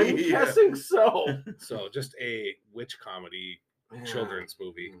 I'm guessing so. So just a witch comedy children's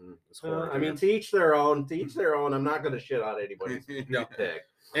movie. I mean, to each their own. To each their own. I'm not going to shit on anybody's No. pick.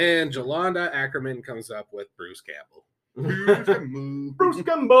 And Jolanda Ackerman comes up with Bruce Campbell. Bruce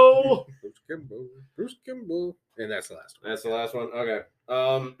Campbell. Bruce Campbell. And that's the last one. That's the last one.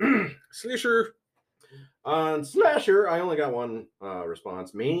 Okay. Slasher. On Slasher, I only got one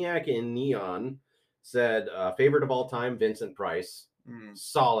response. Maniac in Neon said, favorite of all time, Vincent Price.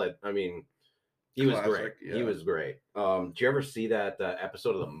 Solid. I mean, he was great. Yeah. He was great. Did you ever see that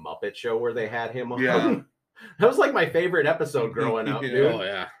episode of the Muppet Show where they had him on? Yeah. That was like my favorite episode growing up, dude. Oh,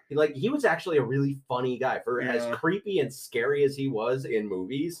 yeah. He was actually a really funny guy. For as creepy and scary as he was in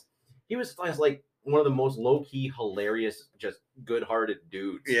movies, he was like one of the most low-key, hilarious, just good-hearted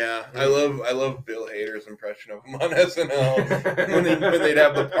dudes. Yeah, I love Bill Hader's impression of him on SNL when they'd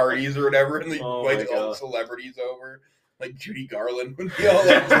have the parties or whatever, and they'd invite all the celebrities over. Like Judy Garland would be all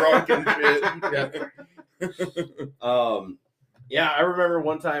like drunk and shit. Yeah, I remember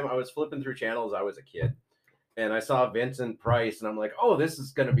one time I was flipping through channels. I was a kid, and I saw Vincent Price, and I'm like, oh, this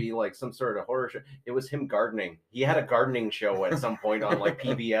is going to be like some sort of horror show. It was him gardening. He had a gardening show at some point on like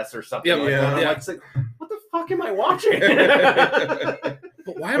PBS or something like that. I'm like, what the fuck am I watching?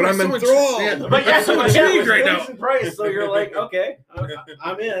 But why am I so enthralled? Yeah, But yeah, so it intrigued was right now. Vincent Price, so you're like, okay,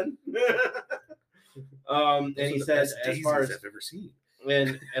 I'm in. And he says, as far as I've ever seen.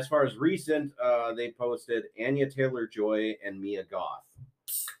 and as far as recent, they posted Anya Taylor-Joy and Mia Goth.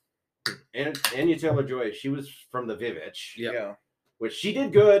 And Anya Taylor-Joy, she was from the Vivitch, Yeah. which she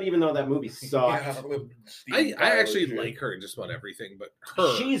did good, even though that movie sucked. I actually like her in just about everything, but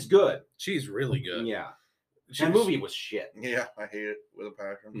her, She's good. she's really good. Yeah, She that was- movie was shit. Yeah, I hate it with a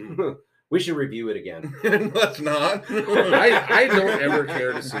passion. We should review it again. Let's not. I don't ever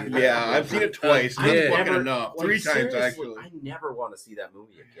care to see that. Yeah, I've seen it twice. That's Yeah. fucking Never- enough. like, 3 times seriously, actually. I never want to see that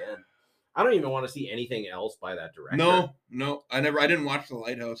movie again. I don't even want to see anything else by that director. No, I didn't watch The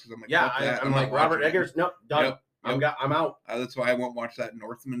Lighthouse because I'm like, Yeah, fuck that. I'm not like Robert watching it. Eggers. No, done. Yep. I'm out. That's why I won't watch that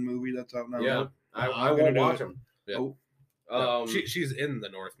Northman movie that's out now. Yeah, I I'm won't gonna do watch it. him. Yeah. Oh, She's in The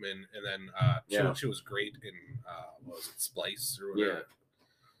Northman, and then she was great in what was it, Splice or whatever.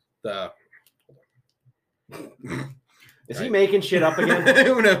 Is he making shit up again?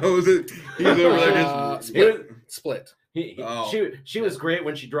 Who knows? He's over there just. Split. She was great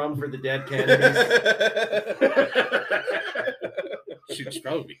when she drummed for the Dead Kennedys. She'd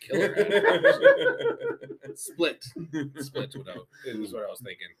probably be killer at it. Split is what I was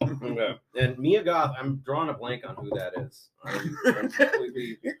thinking. Yeah. And Mia Goth, I'm drawing a blank on who that is. I'm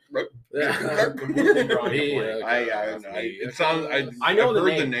completely drawing a blank. It sounds. I know I've the heard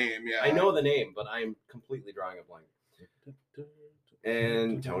name. the name. Yeah, I know the name, but I'm completely drawing a blank.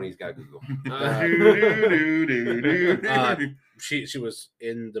 And Tony's got Google. She was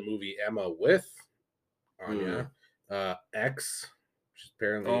in the movie Emma with Anya. X. She's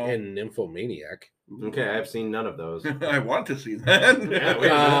apparently in Nymphomaniac. Okay, I've seen none of those. I want to see that.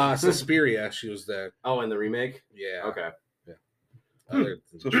 Yeah, Suspiria. She was the in the remake? yeah. Okay.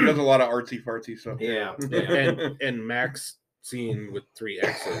 So she does a lot of artsy fartsy stuff. Yeah. and Max scene with 3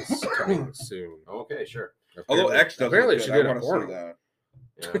 X's coming soon. Okay, sure. Although X does apparently look she good. did I a want to porno.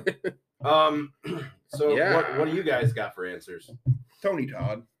 see that. Yeah. So Yeah. what do you guys got for answers? Tony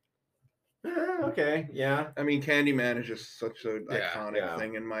Todd. Okay, yeah. I mean, Candyman is just such an Yeah, iconic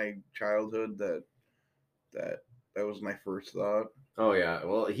thing in my childhood that was my first thought. Oh yeah.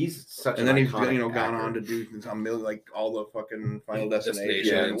 Well, he's such And an then he's iconic gone actor. on to do some like all the fucking Final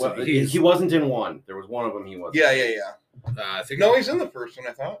Destination. Yeah, well, he wasn't in one. There was one of them he was. Yeah. I think No, he's in the first one.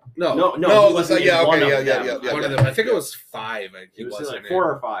 I thought. No, No, he wasn't yeah, in one okay, of them. yeah. one of them. I think it was 5. He was wasn't like in.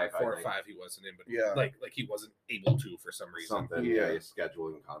 4 or 5. 4 I or think. 5 he wasn't in, but Yeah. like he wasn't able to for some reason. Something. Yeah. Yeah, his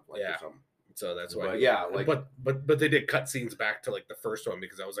scheduling conflict Yeah. or something. So that's why. But yeah, like but they did cut scenes back to like the first one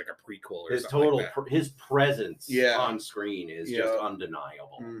because that was like a prequel or his something total like that. his presence Yeah. on screen is Yeah. just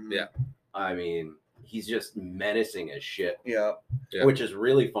undeniable. Mhm. Yeah. I mean, he's just menacing as shit. Yeah. Yeah. Which is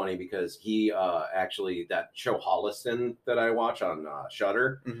really funny because he actually that show Holliston that I watch on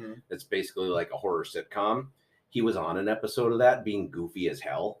Shudder, Mm-hmm. it's basically like a horror sitcom. He was on an episode of that being goofy as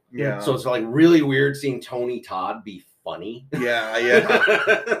hell. Yeah. So it's like really weird seeing Tony Todd be funny. Yeah.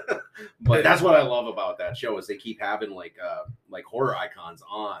 But that's what I love about that show is they keep having like horror icons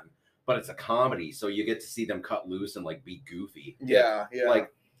on, but it's a comedy, so you get to see them cut loose and like be goofy. Yeah.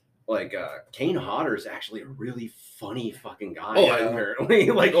 Like Kane Hodder is actually a really funny fucking guy. Oh, I know.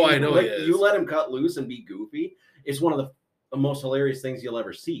 apparently. Like, I know he is. You let him cut loose and be goofy. It's one of the most hilarious things you'll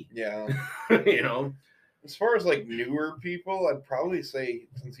ever see. Yeah. You know. As far as like newer people, I'd probably say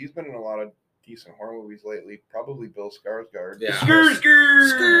since he's been in a lot of decent horror movies lately, probably Bill Skarsgård. Yeah.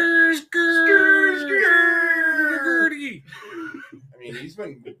 I mean, he's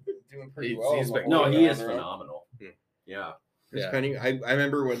been doing pretty He's- well. he's in the been- No, horror he is genre. phenomenal. Yeah. His Yeah. Penny, I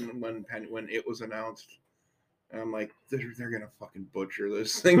remember when it was announced, and I'm like, they're gonna fucking butcher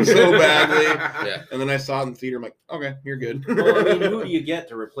this thing so badly. Yeah. And then I saw it in theater. I'm like, okay, you're good. Well, I mean, who do you get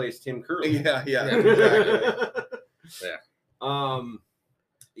to replace Tim Curley? yeah, Yeah.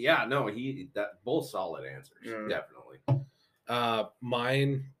 Yeah, no, both solid answers, Yeah. definitely.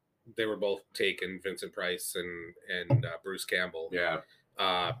 Mine, they were both taken, Vincent Price and Bruce Campbell. Yeah.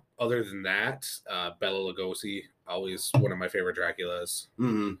 Other than that, Bela Lugosi, always one of my favorite Draculas.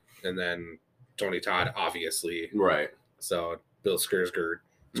 Mm-hmm. And then Tony Todd, obviously. Right. So Bill Skarsgård.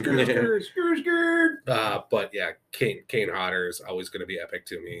 Skirt. But yeah, Kane Hodder is always going to be epic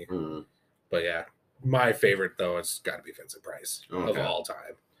to me. Mm. But yeah, my favorite though has got to be Vincent Price of Okay. all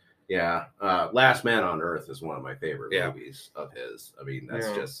time. Yeah. Last Man on Earth is one of my favorite Yeah. movies of his. I mean, that's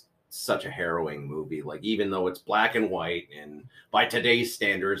Yeah. just such a harrowing movie. Like, even though it's black and white, and by today's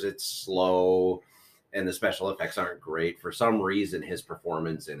standards, it's slow and the special effects aren't great, for some reason his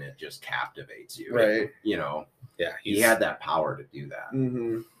performance in it just captivates you. Right. You know, Yeah, he had that power to do that.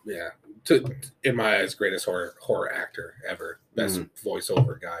 Mm-hmm. Yeah, in my eyes, greatest horror actor ever, best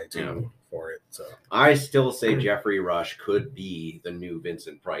voiceover guy too for it. So I still say Jeffrey Rush could be the new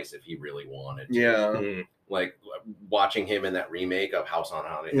Vincent Price if he really wanted to. Yeah. Like watching him in that remake of House on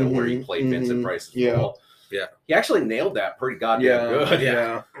Haunted Hill where he played Vincent Price's role. Yeah, he actually nailed that pretty goddamn good.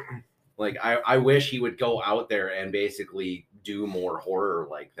 Yeah. Like I wish he would go out there and basically do more horror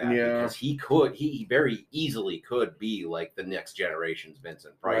like that, because he very easily could be like the next generation's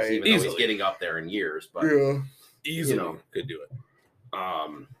Vincent Price, even though he's getting up there in years. But easily could do it.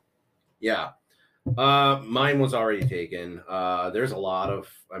 Mine was already taken. There's a lot of,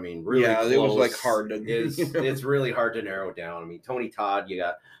 I mean, really close. It was like hard to it's really hard to narrow down. I mean, Tony Todd, you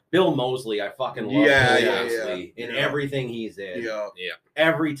got Bill Moseley. I fucking love Bill Moseley in everything he's in. Yeah.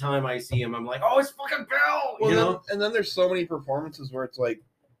 Every time I see him, I'm like, oh, it's fucking Bill. Well, you know? And then there's so many performances where it's like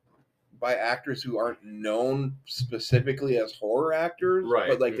by actors who aren't known specifically as horror actors,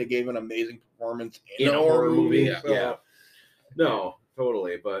 but like they gave an amazing performance in a horror movie. Yeah. No,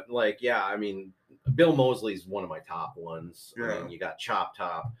 totally. But like, I mean, Bill Moseley's one of my top ones. I mean, you got Chop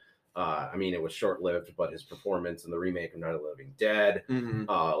Top. I mean, it was short-lived, but his performance in the remake of Night of the Living Dead,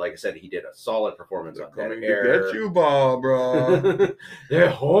 like I said, he did a solid performance on Dead Air. Get you, Barbara. They're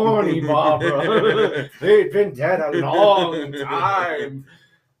horny, Barbara. They've been dead a long time.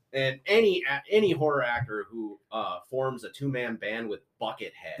 And any horror actor who forms a two-man band with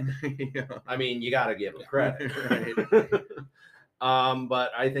Buckethead, I mean, you got to give him credit.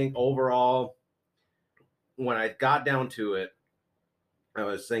 But I think overall, when I got down to it, I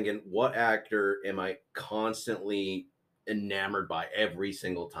was thinking, what actor am I constantly enamored by every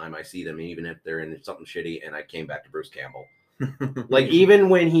single time I see them, even if they're in something shitty? And I came back to Bruce Campbell. Like, even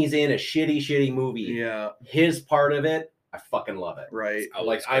when he's in a shitty movie, his part of it, I fucking love it. Right.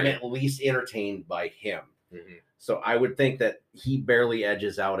 Like, I'm at least entertained by him. So I would think that he barely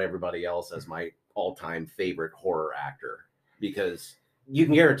edges out everybody else as my all-time favorite horror actor, because you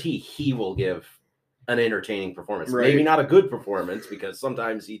can guarantee he will give an entertaining performance. Maybe not a good performance, because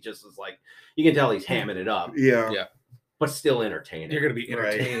sometimes he just is like, you can tell he's hamming it up. Yeah. But still entertaining. You're going to be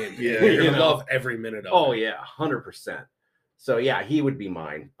entertained. Yeah. You're going to love every minute of it. 100%. So yeah, he would be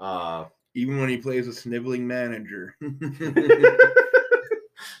mine. Even when he plays a sniveling manager.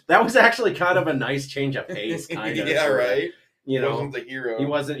 That was actually kind of a nice change of pace, kind of. Right. You know, wasn't the hero. He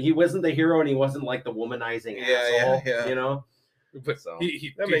wasn't the hero, and he wasn't like the womanizing asshole. You know, but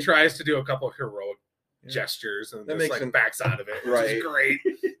he tries to do a couple of heroic gestures and just like backs out of it, which is great.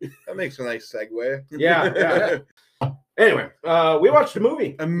 That makes a nice segue. Yeah. Anyway, we watched a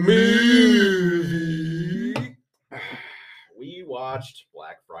movie. We watched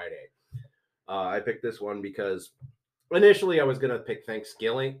Black Friday. I picked this one because initially I was gonna pick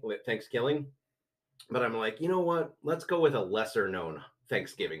Thanksgiving, but I'm like, you know what? Let's go with a lesser known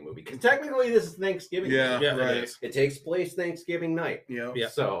Thanksgiving movie, because technically this is Thanksgiving. Yeah, right. It takes place Thanksgiving night. Yeah.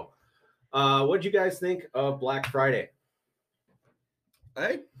 So, what'd you guys think of Black Friday?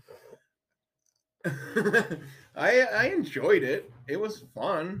 I enjoyed it. It was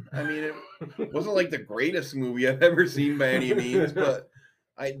fun. I mean, it wasn't like the greatest movie I've ever seen by any means, but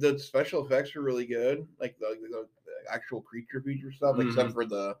the special effects were really good. Like the actual creature feature stuff, except for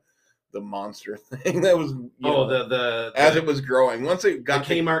the monster thing that was as it was growing. Once it got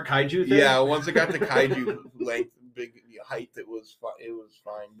the Kmart kaiju thing. Yeah, once it got to kaiju length, big height, it was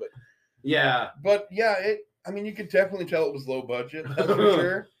fine. But I mean, you could definitely tell it was low budget. That's for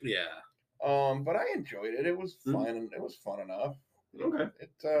sure. Yeah. But I enjoyed it. It was fun, and it was fun enough. Okay.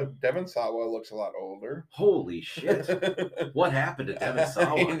 Devon Sawa looks a lot older. Holy shit! What happened to Devon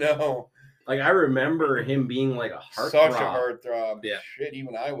Sawa? I know. Like, I remember him being like a heartthrob. Such a heartthrob. Yeah. Shit,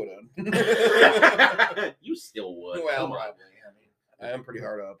 even I would have. You still would. Well, probably. I mean, I am pretty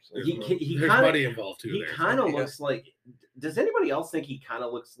hard up. So there's money involved too. He kind of looks like. Does anybody else think he kind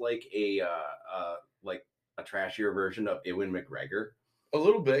of looks like a trashier version of Ewan McGregor? A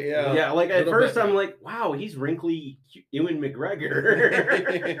little bit, yeah. Yeah, like at first I'm like, wow, he's wrinkly Ewan McGregor.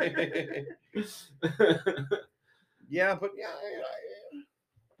 Yeah, but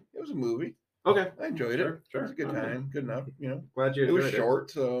it was a movie. Okay. I enjoyed it. Sure. It was a good time. Good enough, you know. Glad you enjoyed it. Was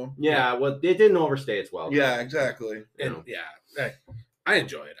short, so. Yeah, well, it didn't overstay its welcome. Yeah, exactly. And I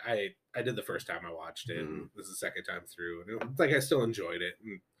enjoy it. I did the first time I watched it. And this is the second time through. And it's like I still enjoyed it.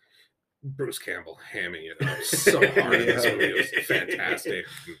 And Bruce Campbell hamming it up so hard in this movie. It was fantastic.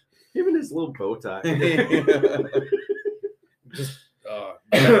 Even his little bow tie. Just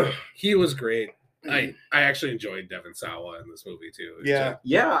he was great. I actually enjoyed Devon Sawa in this movie too. Yeah,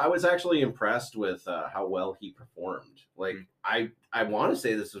 I was actually impressed with how well he performed. Like, I want to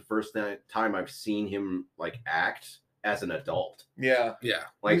say this is the first time I've seen him like act as an adult. Yeah.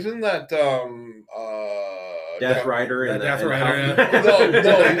 Like, he's in that Death Rider and Death and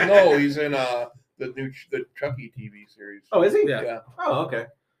Rider. no, he's in the Chucky TV series. Oh, is he? Yeah. Oh, okay.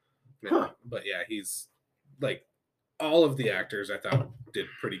 Huh. But yeah, he's like all of the actors I thought did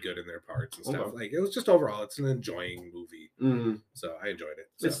pretty good in their parts and stuff. Okay. Like, it was just overall, it's an enjoying movie. So I enjoyed it.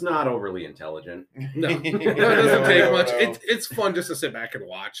 So. It's not overly intelligent. No, it doesn't take much. It's fun just to sit back and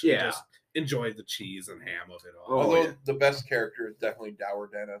watch. Yeah. And just enjoy the cheese and ham of it all. Although the best character is definitely Dower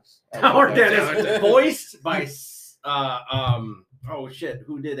Dennis. Dower Dennis, voiced by oh shit,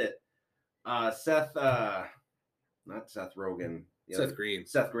 who did it? Seth, not Seth Rogen. Seth Green.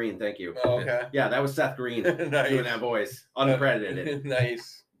 Seth Green, thank you. Oh, okay. Yeah, that was Seth Green doing that voice, uncredited.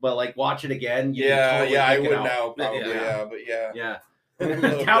 Nice. But like, watch it again. You I would now probably. Yeah.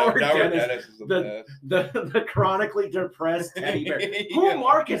 Dower Dennis is the best. The chronically depressed teddy bear. Who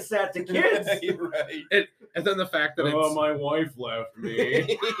markets that to kids? Right. And then the fact that it's... my wife left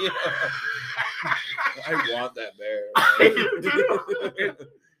me. I want that bear.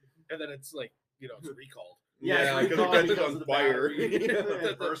 And then it's like, it's recalled. Yeah, because it's on fire.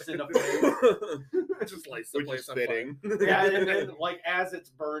 It bursts into flame. Just lights the place on fitting. fire. Yeah, and then like as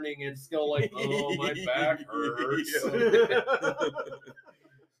it's burning, it's still like, oh, my back hurts.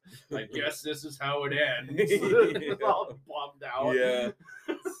 I guess this is how it ends. It's all bummed out. Yeah.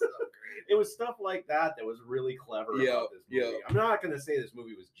 It was stuff like that was really clever about this movie. I'm not going to say this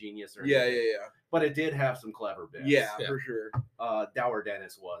movie was genius or anything. Yeah. But it did have some clever bits. Yeah, for sure. Dower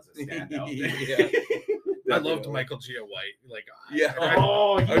Dennis was a standout. I loved Michael Gia White. Like,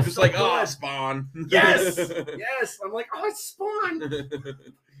 oh, I was just so like, good. oh, Spawn. Yes. I'm like, oh, it's Spawn.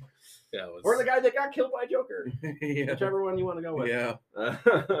 Yeah, Or the guy that got killed by Joker. Yeah. Whichever one you want to go with. Yeah.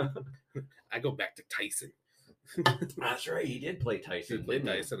 I go back to Tyson. That's right. He did play Tyson. He played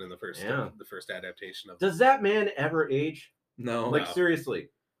Tyson in the first adaptation of. Does that man ever age? No. Like, seriously?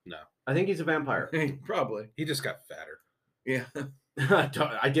 No. I think he's a vampire. Probably. He just got fatter. Yeah.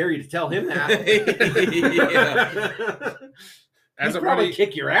 I dare you to tell him that. Yeah. As I'm probably running,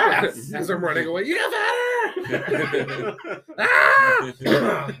 kick your ass. As I'm running away, you got fatter.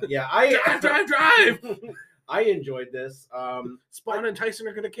 Yeah, I drive. I enjoyed this. Spawn and Tyson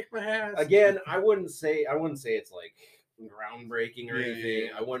are gonna kick my ass. Again, I wouldn't say it's like groundbreaking or Yeah, anything.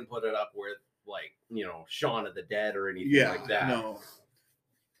 yeah. I wouldn't put it up with like Shaun of the Dead or anything like that. No,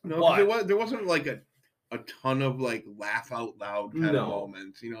 But- there wasn't like a ton of like laugh out loud kind of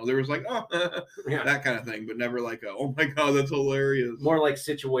moments. There was like Yeah. that kind of thing, but never like oh my god, that's hilarious. More like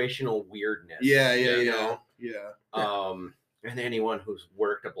situational weirdness. Yeah. And anyone who's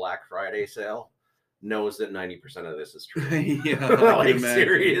worked a Black Friday sale knows that 90% of this is true. Yeah, Like,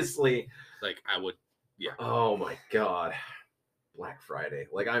 seriously. Like, I would. Yeah. Oh my god. Black Friday.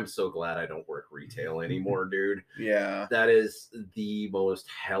 Like, I'm so glad I don't work retail anymore, dude. Yeah. That is the most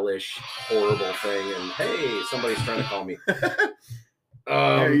hellish, horrible thing. And hey, somebody's trying to call me.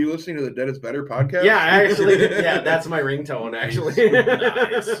 Are you listening to the Dead is Better podcast? Yeah, actually, that's my ringtone, actually.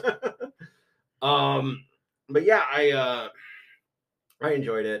 Nice. But yeah, I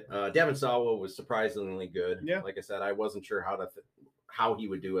enjoyed it. Devon Sawa was surprisingly good. Yeah. Like I said, I wasn't sure how he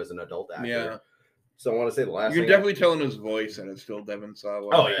would do as an adult actor. Yeah. So I want to say the last You're thing. definitely telling his voice, and it's still Devon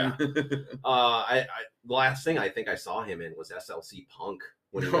Sawa. Oh yeah. The last thing I think I saw him in was SLC Punk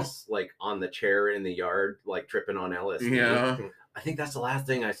when he was like on the chair in the yard, like tripping on LSD. Yeah. I think that's the last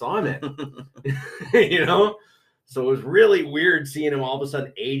thing I saw him in. So it was really weird seeing him all of a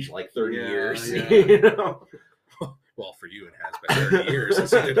sudden age like 30 years. Yeah. Well, for you, it has been 30 years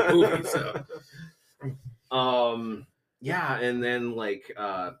since he did a movie. So. Yeah, and then like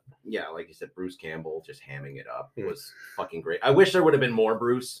like you said, Bruce Campbell just hamming it up was fucking great. I wish there would have been more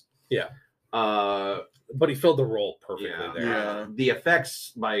Bruce. Yeah. But he filled the role perfectly there. Yeah. The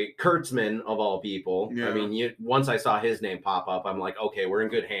effects by Kurtzman of all people. Yeah. I mean, once I saw his name pop up, I'm like, okay, we're in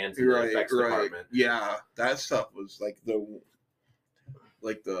good hands in the effects department. Yeah, that stuff was like the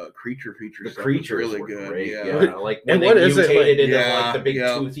creature features. The stuff creatures was really were good. great. Yeah. Like when And they what is it, mutated like- into Yeah, like the big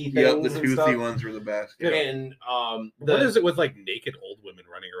yeah, toothy things. Yeah, the and toothy stuff. ones were the best. Yeah. And What is it with like naked old women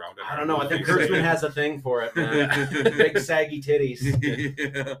running around? I don't know. I think Kurtzman has a thing for it, man. Big saggy titties.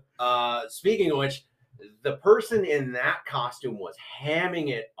 Yeah. Speaking of which, the person in that costume was hamming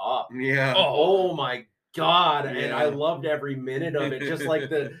it up. Yeah. Oh my god! And Yeah. I loved every minute of it, just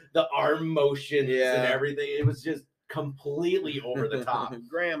like the arm motions and everything. It was just completely over the top.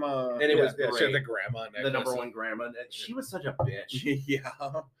 Grandma. And it was she had great. the grandma necklace. The number one grandma. And she was such a bitch. Yeah.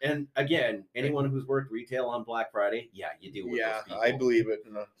 And again, anyone who's worked retail on Black Friday, you deal with those people. I believe it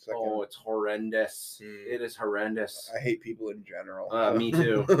in a second. Oh, it's horrendous. It is horrendous. I hate people in general. Me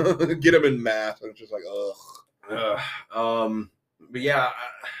too. Get them in mass. I'm just like, ugh. But yeah,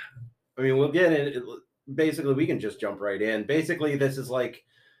 I mean, we'll get in. Basically, we can just jump right in. Basically, this is like,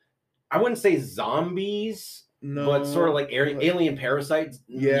 I wouldn't say zombies, but sort of like alien parasites,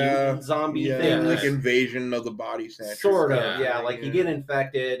 mutant zombie thing, like invasion of the body snatchers. Sort of, like you get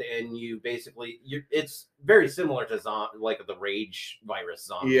infected and you basically, it's very similar to like the rage virus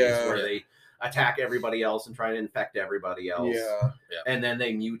zombies, where they attack everybody else and try to infect everybody else. And then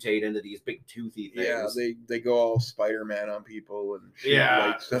they mutate into these big toothy things. Yeah, they go all Spider-Man on people and shoot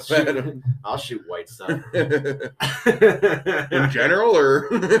white stuff at them. I'll shoot white stuff. In general, or?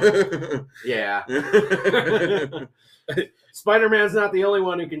 Yeah. Spider-Man's not the only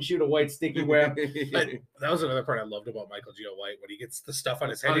one who can shoot a white sticky web. That was another part I loved about Michael J. White, when he gets the stuff on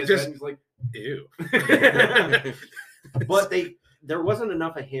his head. He's like, ew. But there wasn't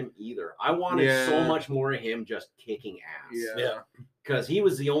enough of him either. I wanted so much more of him just kicking ass. Yeah. Because he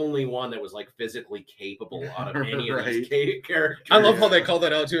was the only one that was like physically capable out of any of these characters. I love how they called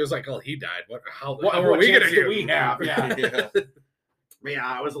that out too. It was like, oh, he died. How are we going to do? We have, yeah.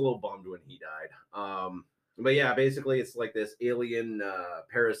 I was a little bummed when he died. But yeah, basically it's like this alien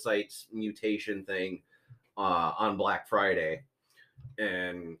parasites mutation thing on Black Friday.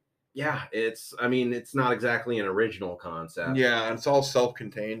 And yeah, it's not exactly an original concept. Yeah, it's all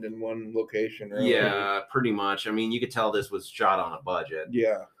self-contained in one location. Really. Yeah, pretty much. I mean, you could tell this was shot on a budget.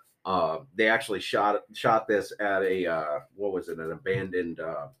 Yeah. They actually shot this at a what was it? An abandoned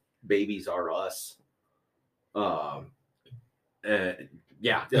Babies R Us.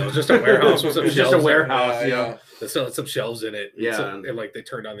 Yeah, it was just a warehouse with some shelves. Just a warehouse. They still had some shelves in it. Yeah, and like they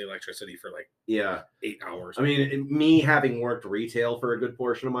turned on the electricity for like 8 hours. I mean, me having worked retail for a good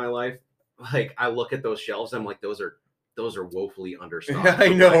portion of my life, like I look at those shelves, I'm like, those are woefully understocked. I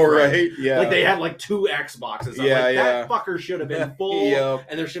know, right? Yeah, like they had like 2 Xboxes. That fucker should have been full,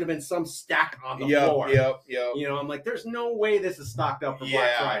 and there should have been some stack on the floor. You know, I'm like, there's no way this is stocked up for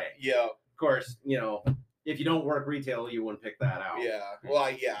Black Friday. Yeah, of course, you know. If you don't work retail, you wouldn't pick that out. Yeah.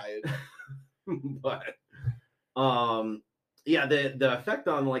 Well, But, the effect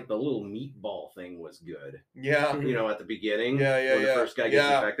on like the little meatball thing was good. Yeah. You know, at the beginning. When the first guy gets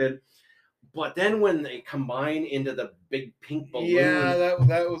infected. But then when they combine into the big pink balloon. Yeah,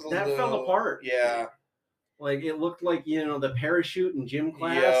 that fell apart. Yeah. Like it looked like, you know, the parachute in gym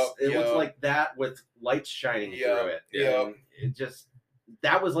class. It looked like that with lights shining through it. Yeah. It just.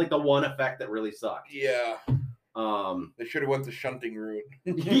 That was like the one effect that really sucked. Yeah. They should have went the shunting route.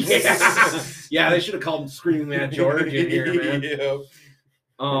 Yeah, they should have called Screaming Man George in here, man.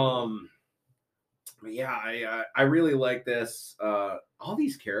 I really like this. All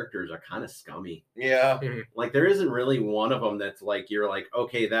these characters are kind of scummy. Yeah. Like there isn't really one of them that's like you're like,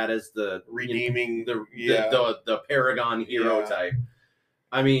 okay, that is the redeeming the paragon hero type.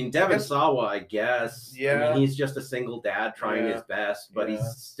 I mean, Devin Sawa, I guess. Yeah. I mean, he's just a single dad trying his best, but he's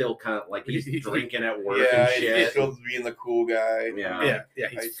still kind of like he's drinking at work and shit. He's still being the cool guy. Yeah.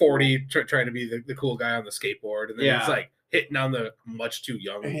 He's 40, trying to be the cool guy on the skateboard, and then he's like hitting on the much too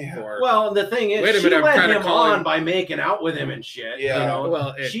young for. Well, the thing is, she led him on by making out with him and shit. Yeah. You know?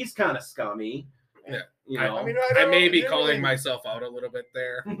 Well, she's kind of scummy. Yeah. You know? I mean, I may be calling myself out a little bit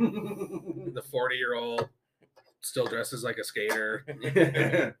there. The 40-year-old. Still dresses like a skater,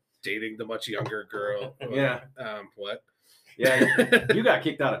 dating the much younger girl. Yeah. What? Yeah, you got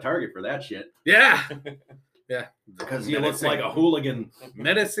kicked out of Target for that shit. Yeah. Yeah. Because you look like a hooligan.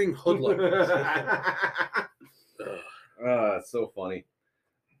 Menacing hoodlum. It's so funny.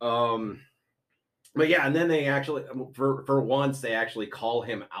 But yeah, and then they actually, for once, they actually call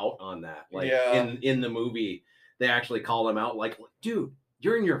him out on that. Like in the movie, they actually call him out like, dude,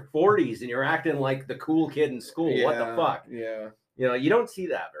 you're in your 40s and you're acting like the cool kid in school. What the fuck? Yeah. You know, you don't see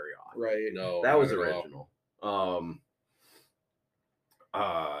that very often. Right. No. That was original.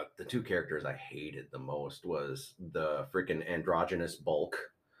 The 2 characters I hated the most was the freaking androgynous bulk.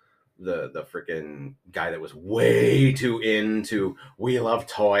 The freaking guy that was way too into we love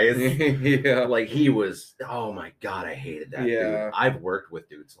toys. Like he was, oh my God, I hated that dude. I've worked with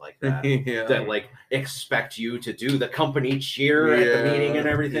dudes like that that like expect you to do the company cheer at the meeting and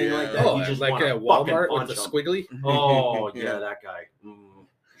everything like that. You just like at Walmart with the squiggly. Oh yeah, that guy.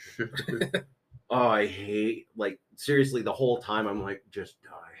 Oh, I hate, like, seriously, the whole time I'm like, just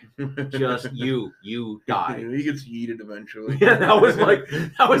die. just you die. He gets yeeted eventually. Yeah,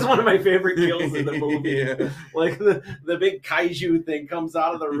 that was one of my favorite kills in the movie. Yeah. Like the big kaiju thing comes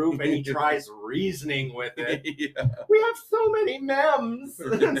out of the roof and he tries reasoning with it. Yeah. We have so many memes.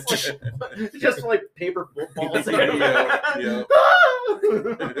 It's like, just like paper footballs. Yeah.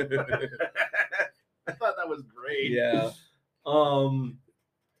 I thought that was great. Yeah.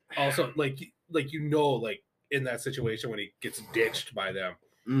 Also, like in that situation when he gets ditched by them.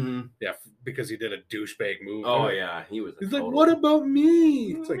 Mm-hmm. Yeah, because he did a douchebag move. Oh yeah, he was. He's like, "What about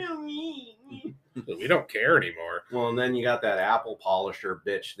me?" It's like, we don't care anymore. Well, and then you got that apple polisher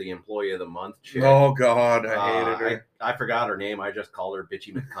bitch, the employee of the month chick. Oh God, I hated her. I forgot her name. I just called her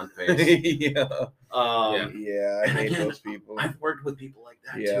Bitchy McCuntface. Yeah, I hate those people. I've worked with people like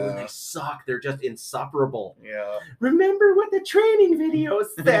that too, and they suck. They're just insufferable. Yeah. Remember what the training video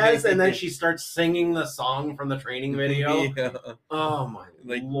says, and then she starts singing the song from the training video. Yeah. Oh my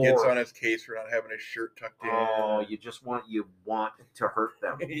Lord. Gets on his case for not having his shirt tucked in. Oh, you want to hurt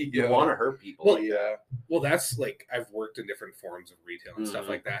them. You Yeah. want to hurt people. Well, Yeah. Well, that's like I've worked in different forms of retail and stuff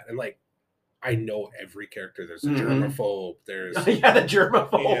like that, and like I know every character. There's a germaphobe. There's the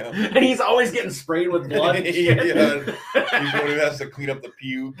germaphobe, and he's always getting sprayed with blood. And shit. Yeah. He's one who has to clean up the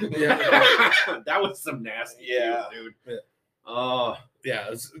puke. Yeah. That was some nasty puke, dude. Yeah,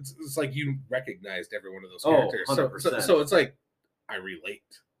 it's like you recognized every one of those characters. 100%. So it's like I relate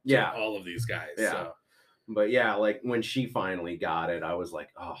to Yeah. all of these guys. Yeah. So. But yeah, like when she finally got it, I was like,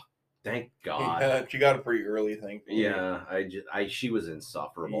 oh, thank God. Yeah, she got it pretty early, thankfully. Yeah, she was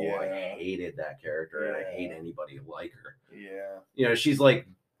insufferable. Yeah. I hated that character, and I hate anybody like her. Yeah. You know, she's like,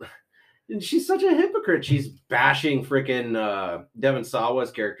 she's such a hypocrite. She's bashing freaking Devon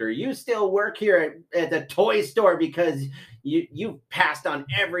Sawa's character. You still work here at the toy store because you passed on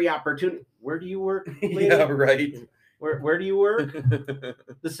every opportunity. Where do you work, lady? Yeah, right. Where do you work?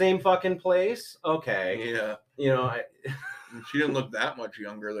 The same fucking place? Okay. Yeah. You know, She didn't look that much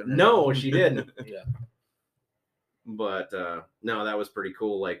younger than her. no, she didn't. Yeah. But no, that was pretty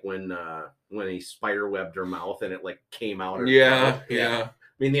cool. Like when he spiderwebbed her mouth and it like came out. Her Yeah, mouth. yeah. I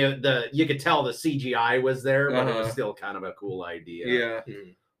mean, the you could tell the CGI was there, but it was still kind of a cool idea. Yeah.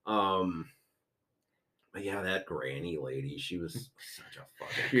 But yeah, that granny lady, she was such a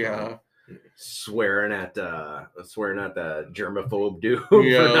fucking Yeah. swearing at the germaphobe dude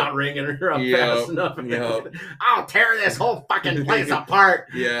Yeah. for not ringing her up Yeah. fast enough. Yeah. I'll tear this whole fucking place apart.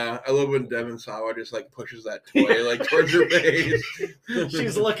 Yeah. I love when Devon Sawa just like pushes that toy like towards her face.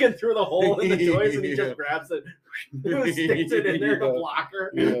 She's looking through the hole in the toys and he just grabs it, sticks it in there to block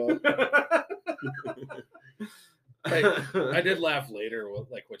her. Yeah. I did laugh later with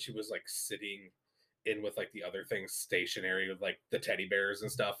like when she was like sitting in with like the other things stationary with like the teddy bears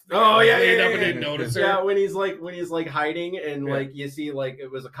and stuff. Oh yeah, laid yeah, up yeah, and didn't notice her. Yeah, when he's like hiding and like you see like it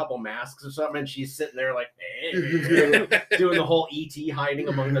was a couple masks or something, and she's sitting there like doing the whole ET hiding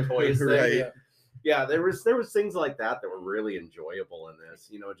among the toys thing. Right. Yeah, there was things like that were really enjoyable in this.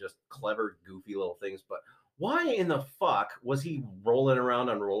 You know, just clever, goofy little things. But why in the fuck was he rolling around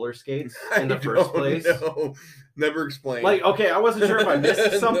on roller skates in the first place? No, never explained. Like, okay, I wasn't sure if I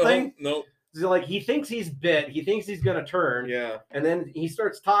missed something. No. So, like, he thinks he's bit. He thinks he's gonna turn. Yeah. And then he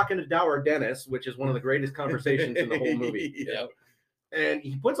starts talking to Dower Dennis, which is one of the greatest conversations in the whole movie. Yeah. And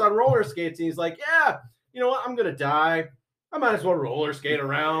he puts on roller skates and he's like, yeah, you know what? I'm going to die. I might as well roller skate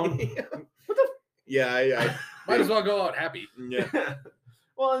around. What the? Yeah. Might as well go out happy. Yeah.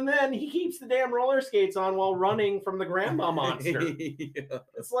 Well, and then he keeps the damn roller skates on while running from the grandma monster. Yeah.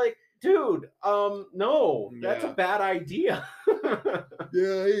 It's like, dude, no, that's a bad idea.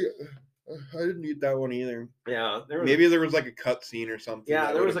 Yeah. I didn't need that one either. Yeah. Maybe there was like a cut scene or something.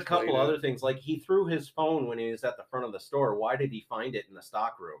 Yeah, there was a couple other things. Like he threw his phone when he was at the front of the store. Why did he find it in the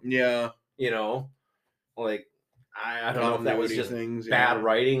stock room? Yeah. You know, like I don't know if that was just things, bad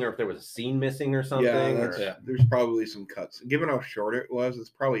writing or if there was a scene missing or something. Yeah, there's probably some cuts. Given how short it was, it's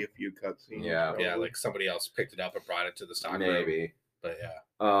probably a few cut scenes. Yeah. probably. Yeah, like somebody else picked it up and brought it to the stock room. Maybe. But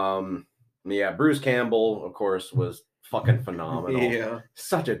yeah. Yeah, Bruce Campbell, of course, was fucking phenomenal. Yeah.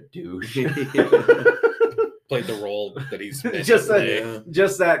 Such a douche. Played the role that he's just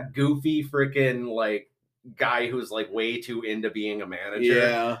that goofy freaking like guy who's like way too into being a manager.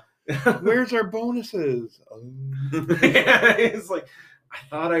 Yeah. Where's our bonuses? Yeah, it's like, I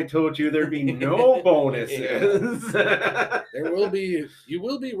thought I told you there'd be no bonuses. There will be. You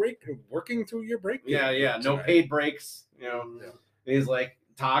will be working through your break. Yeah. No paid breaks. You know. Yeah. And he's like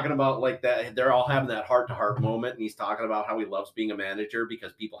talking about like that. They're all having that heart-to-heart moment, and he's talking about how he loves being a manager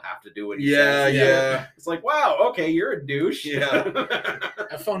because people have to do what he says. Yeah. It's like, wow, okay, you're a douche. Yeah.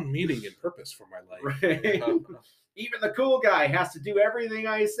 I found meaning and purpose for my life. Right. even the cool guy has to do everything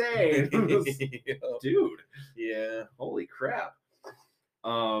I say. Dude. Yeah. Holy crap.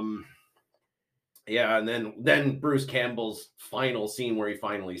 Yeah, and then Bruce Campbell's final scene where he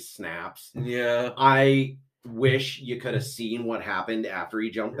finally snaps. Yeah. I wish you could have seen what happened after he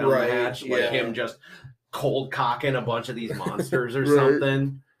jumped down the hatch. Like him just cold cocking a bunch of these monsters or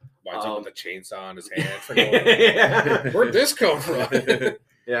something. Winds up with a chainsaw on his hand. For Where'd this come from?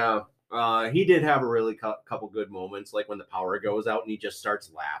 Yeah. He did have a really couple good moments, like when the power goes out and he just starts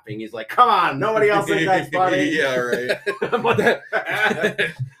laughing. He's like, "Come on, nobody else thinks that's funny." Yeah, right.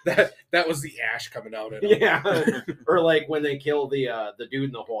 that was the ash coming out. Yeah. Or like when they kill the dude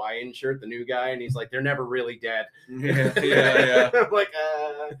in the Hawaiian shirt, the new guy, and he's like, "They're never really dead." Yeah. I'm like,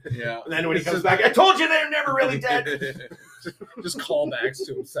 yeah. And then when he comes back, "I told you they're never really dead." Just callbacks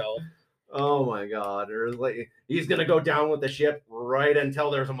to himself. Oh my god! Or like he's gonna go down with the ship right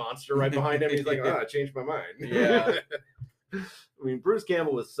until there's a monster right behind him. He's like, "Oh, I changed my mind." Yeah. I mean, Bruce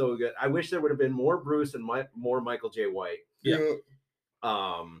Campbell was so good. I wish there would have been more Bruce and more Michael J. White. Yeah.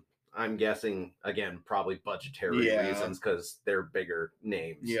 I'm guessing again, probably budgetary reasons because they're bigger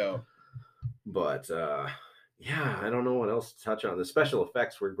names. Yeah. But yeah, I don't know what else to touch on. The special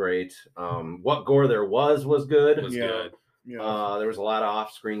effects were great. What gore there was good. It was good. Yeah. There was a lot of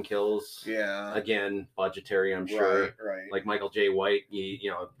off-screen kills. Yeah. Again, budgetary, I'm sure. Right. Like Michael J. White,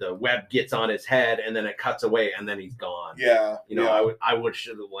 you know, the web gets on his head and then it cuts away and then he's gone. Yeah. You know, I would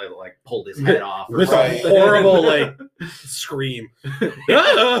should have like pulled his head off or With something. a horrible like scream.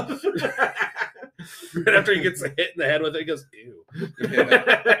 Right after he gets a hit in the head with it, he goes, "Ew."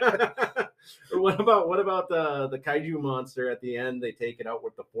 Yeah. Or what about the kaiju monster at the end? They take it out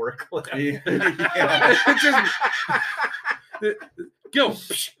with the forklift. Yeah. Just go.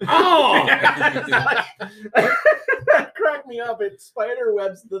 Oh, that cracked me up. It spider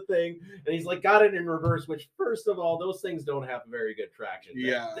webs the thing, and he's like got it in reverse. Which, first of all, those things don't have very good traction.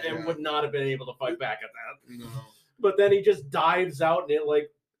 And would not have been able to fight back at that. No. But then he just dives out, and it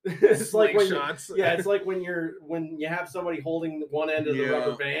like. It's like when shots. it's like when you have somebody holding one end of the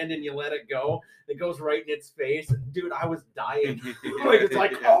rubber band and you let it go, it goes right in its face. Dude, I was dying. Like it's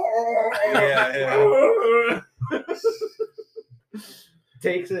like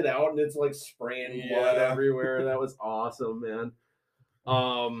takes it out and it's like spraying blood everywhere. That was awesome, man.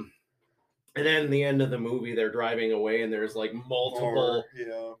 And then the end of the movie, they're driving away and there's like multiple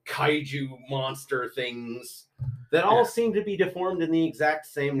kaiju monster things that all seem to be deformed in the exact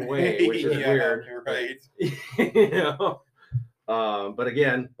same way, which is weird. Right. You know? But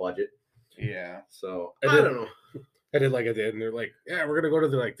again, budget. Yeah. So I I don't know. I did like I did, and they're like, "Yeah, we're gonna go to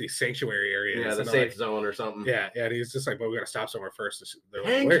the sanctuary area." Yeah, the and safe zone or something. Yeah, and he's just like, "But we gotta stop somewhere first." They're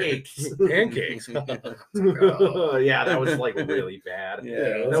Pancakes. Like, pancakes. Yeah, that was like really bad.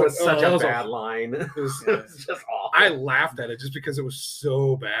 Yeah, that was such a was bad line. It was just awful. I laughed at it just because it was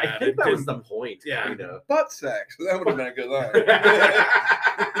so bad. I think that was the point. Yeah. Kind of. Butt sex. That would have been a good line.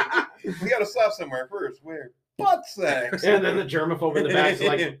 We gotta stop somewhere first. Where? Butt sex. And then the germaphobe in the back is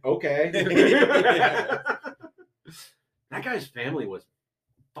like, okay. That guy's family was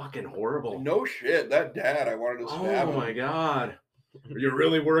fucking horrible. No shit. That dad, I wanted to stab him. Oh my god. Are you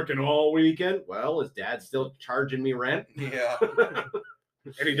really working all weekend? Well, is dad still charging me rent? Yeah.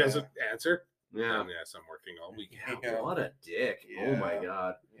 And he doesn't answer. Yeah. Yes, I'm working all week. Yeah, what a dick. Yeah. Oh my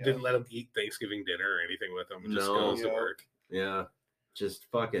god. Yeah. Didn't let him eat Thanksgiving dinner or anything with him. Just No. goes to work. Yeah. Just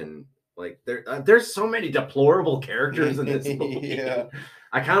fucking like there's so many deplorable characters in this movie. Yeah.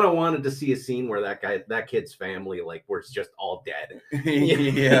 I kind of wanted to see a scene where that kid's family like was just all dead.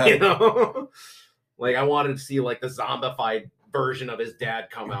 Yeah. You know? Like I wanted to see like the zombified version of his dad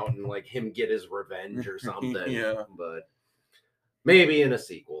come out and like him get his revenge or something. Yeah. But maybe in a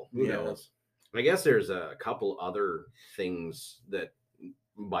sequel. Who Yeah. knows? I guess there's a couple other things that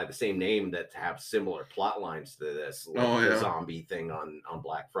by the same name that have similar plot lines to this. Like the zombie thing on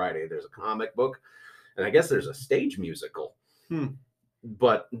Black Friday. There's a comic book, and I guess there's a stage musical.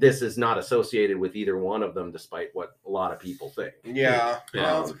 But this is not associated with either one of them, despite what a lot of people think. Yeah.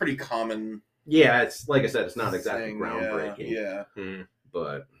 Well, it's a pretty common. Yeah, it's like I said, it's not exactly thing. groundbreaking. Yeah.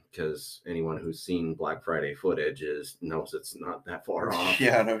 But because anyone who's seen Black Friday footage knows it's not that far off.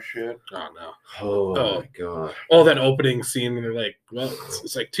 Yeah, no shit. Oh no. Oh my god. Oh, that opening scene when they're like, well,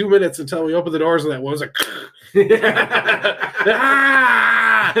 it's like 2 minutes until we open the doors, and that one was like,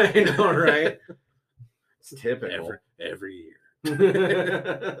 ah! I know, right? It's typical. Every year.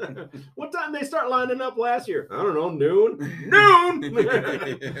 What time they start lining up last year? I don't know, noon.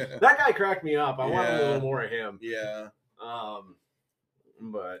 That guy cracked me up. I want a little more of him. Yeah.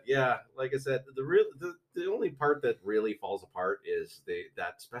 But yeah, like I said, the only part that really falls apart is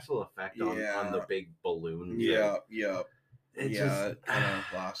that special effect on the big balloon. Yeah. It It kind of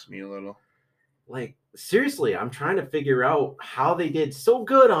lost me a little. Like, seriously, I'm trying to figure out how they did so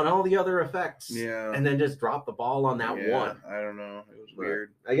good on all the other effects. Yeah. And then just drop the ball on that one. I don't know. It was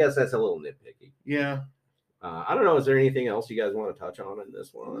weird. I guess that's a little nitpicky. Yeah. I don't know. Is there anything else you guys want to touch on in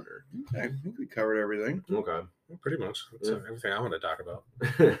this one? Or? I think we covered everything. Okay. Pretty much. That's everything I want to talk about.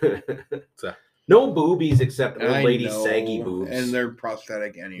 No boobies except old lady saggy boobs. And they're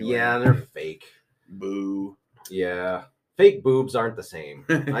prosthetic anyway. Yeah, they're fake. Boo. Yeah. Fake boobs aren't the same.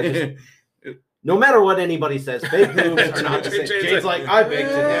 No matter what anybody says, fake boobs are not the same. Jade's like, I beg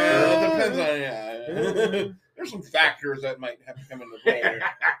to differ. It depends on, there's some factors that might have to come into play.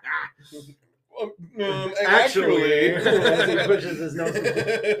 Actually, as he pushes his nose.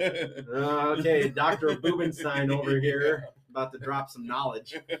 Okay, Dr. Boobenstein over here, about to drop some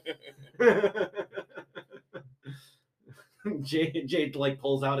knowledge. Jade like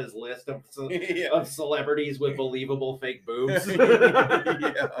pulls out his list of celebrities with believable fake boobs.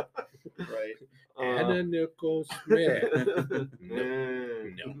 Yeah, right. Anna Nicole Smith.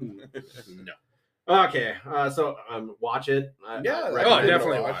 No. Okay, so watch it.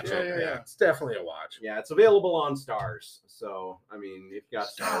 Definitely watch it. Yeah, it's definitely a watch. Yeah, it's available on Stars. So I mean, if you got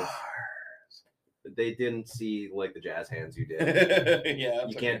Stars, they didn't see like the jazz hands you did. Yeah,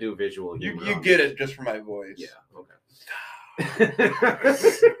 you can't do visual. You get it just for my voice. Yeah. Okay.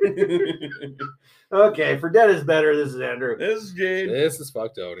 Okay, for Dead is Better. This is Andrew. This is Jade. This is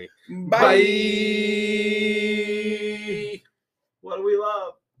Fuck Tony. Bye. What do we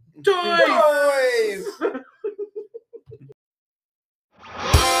love? Toys!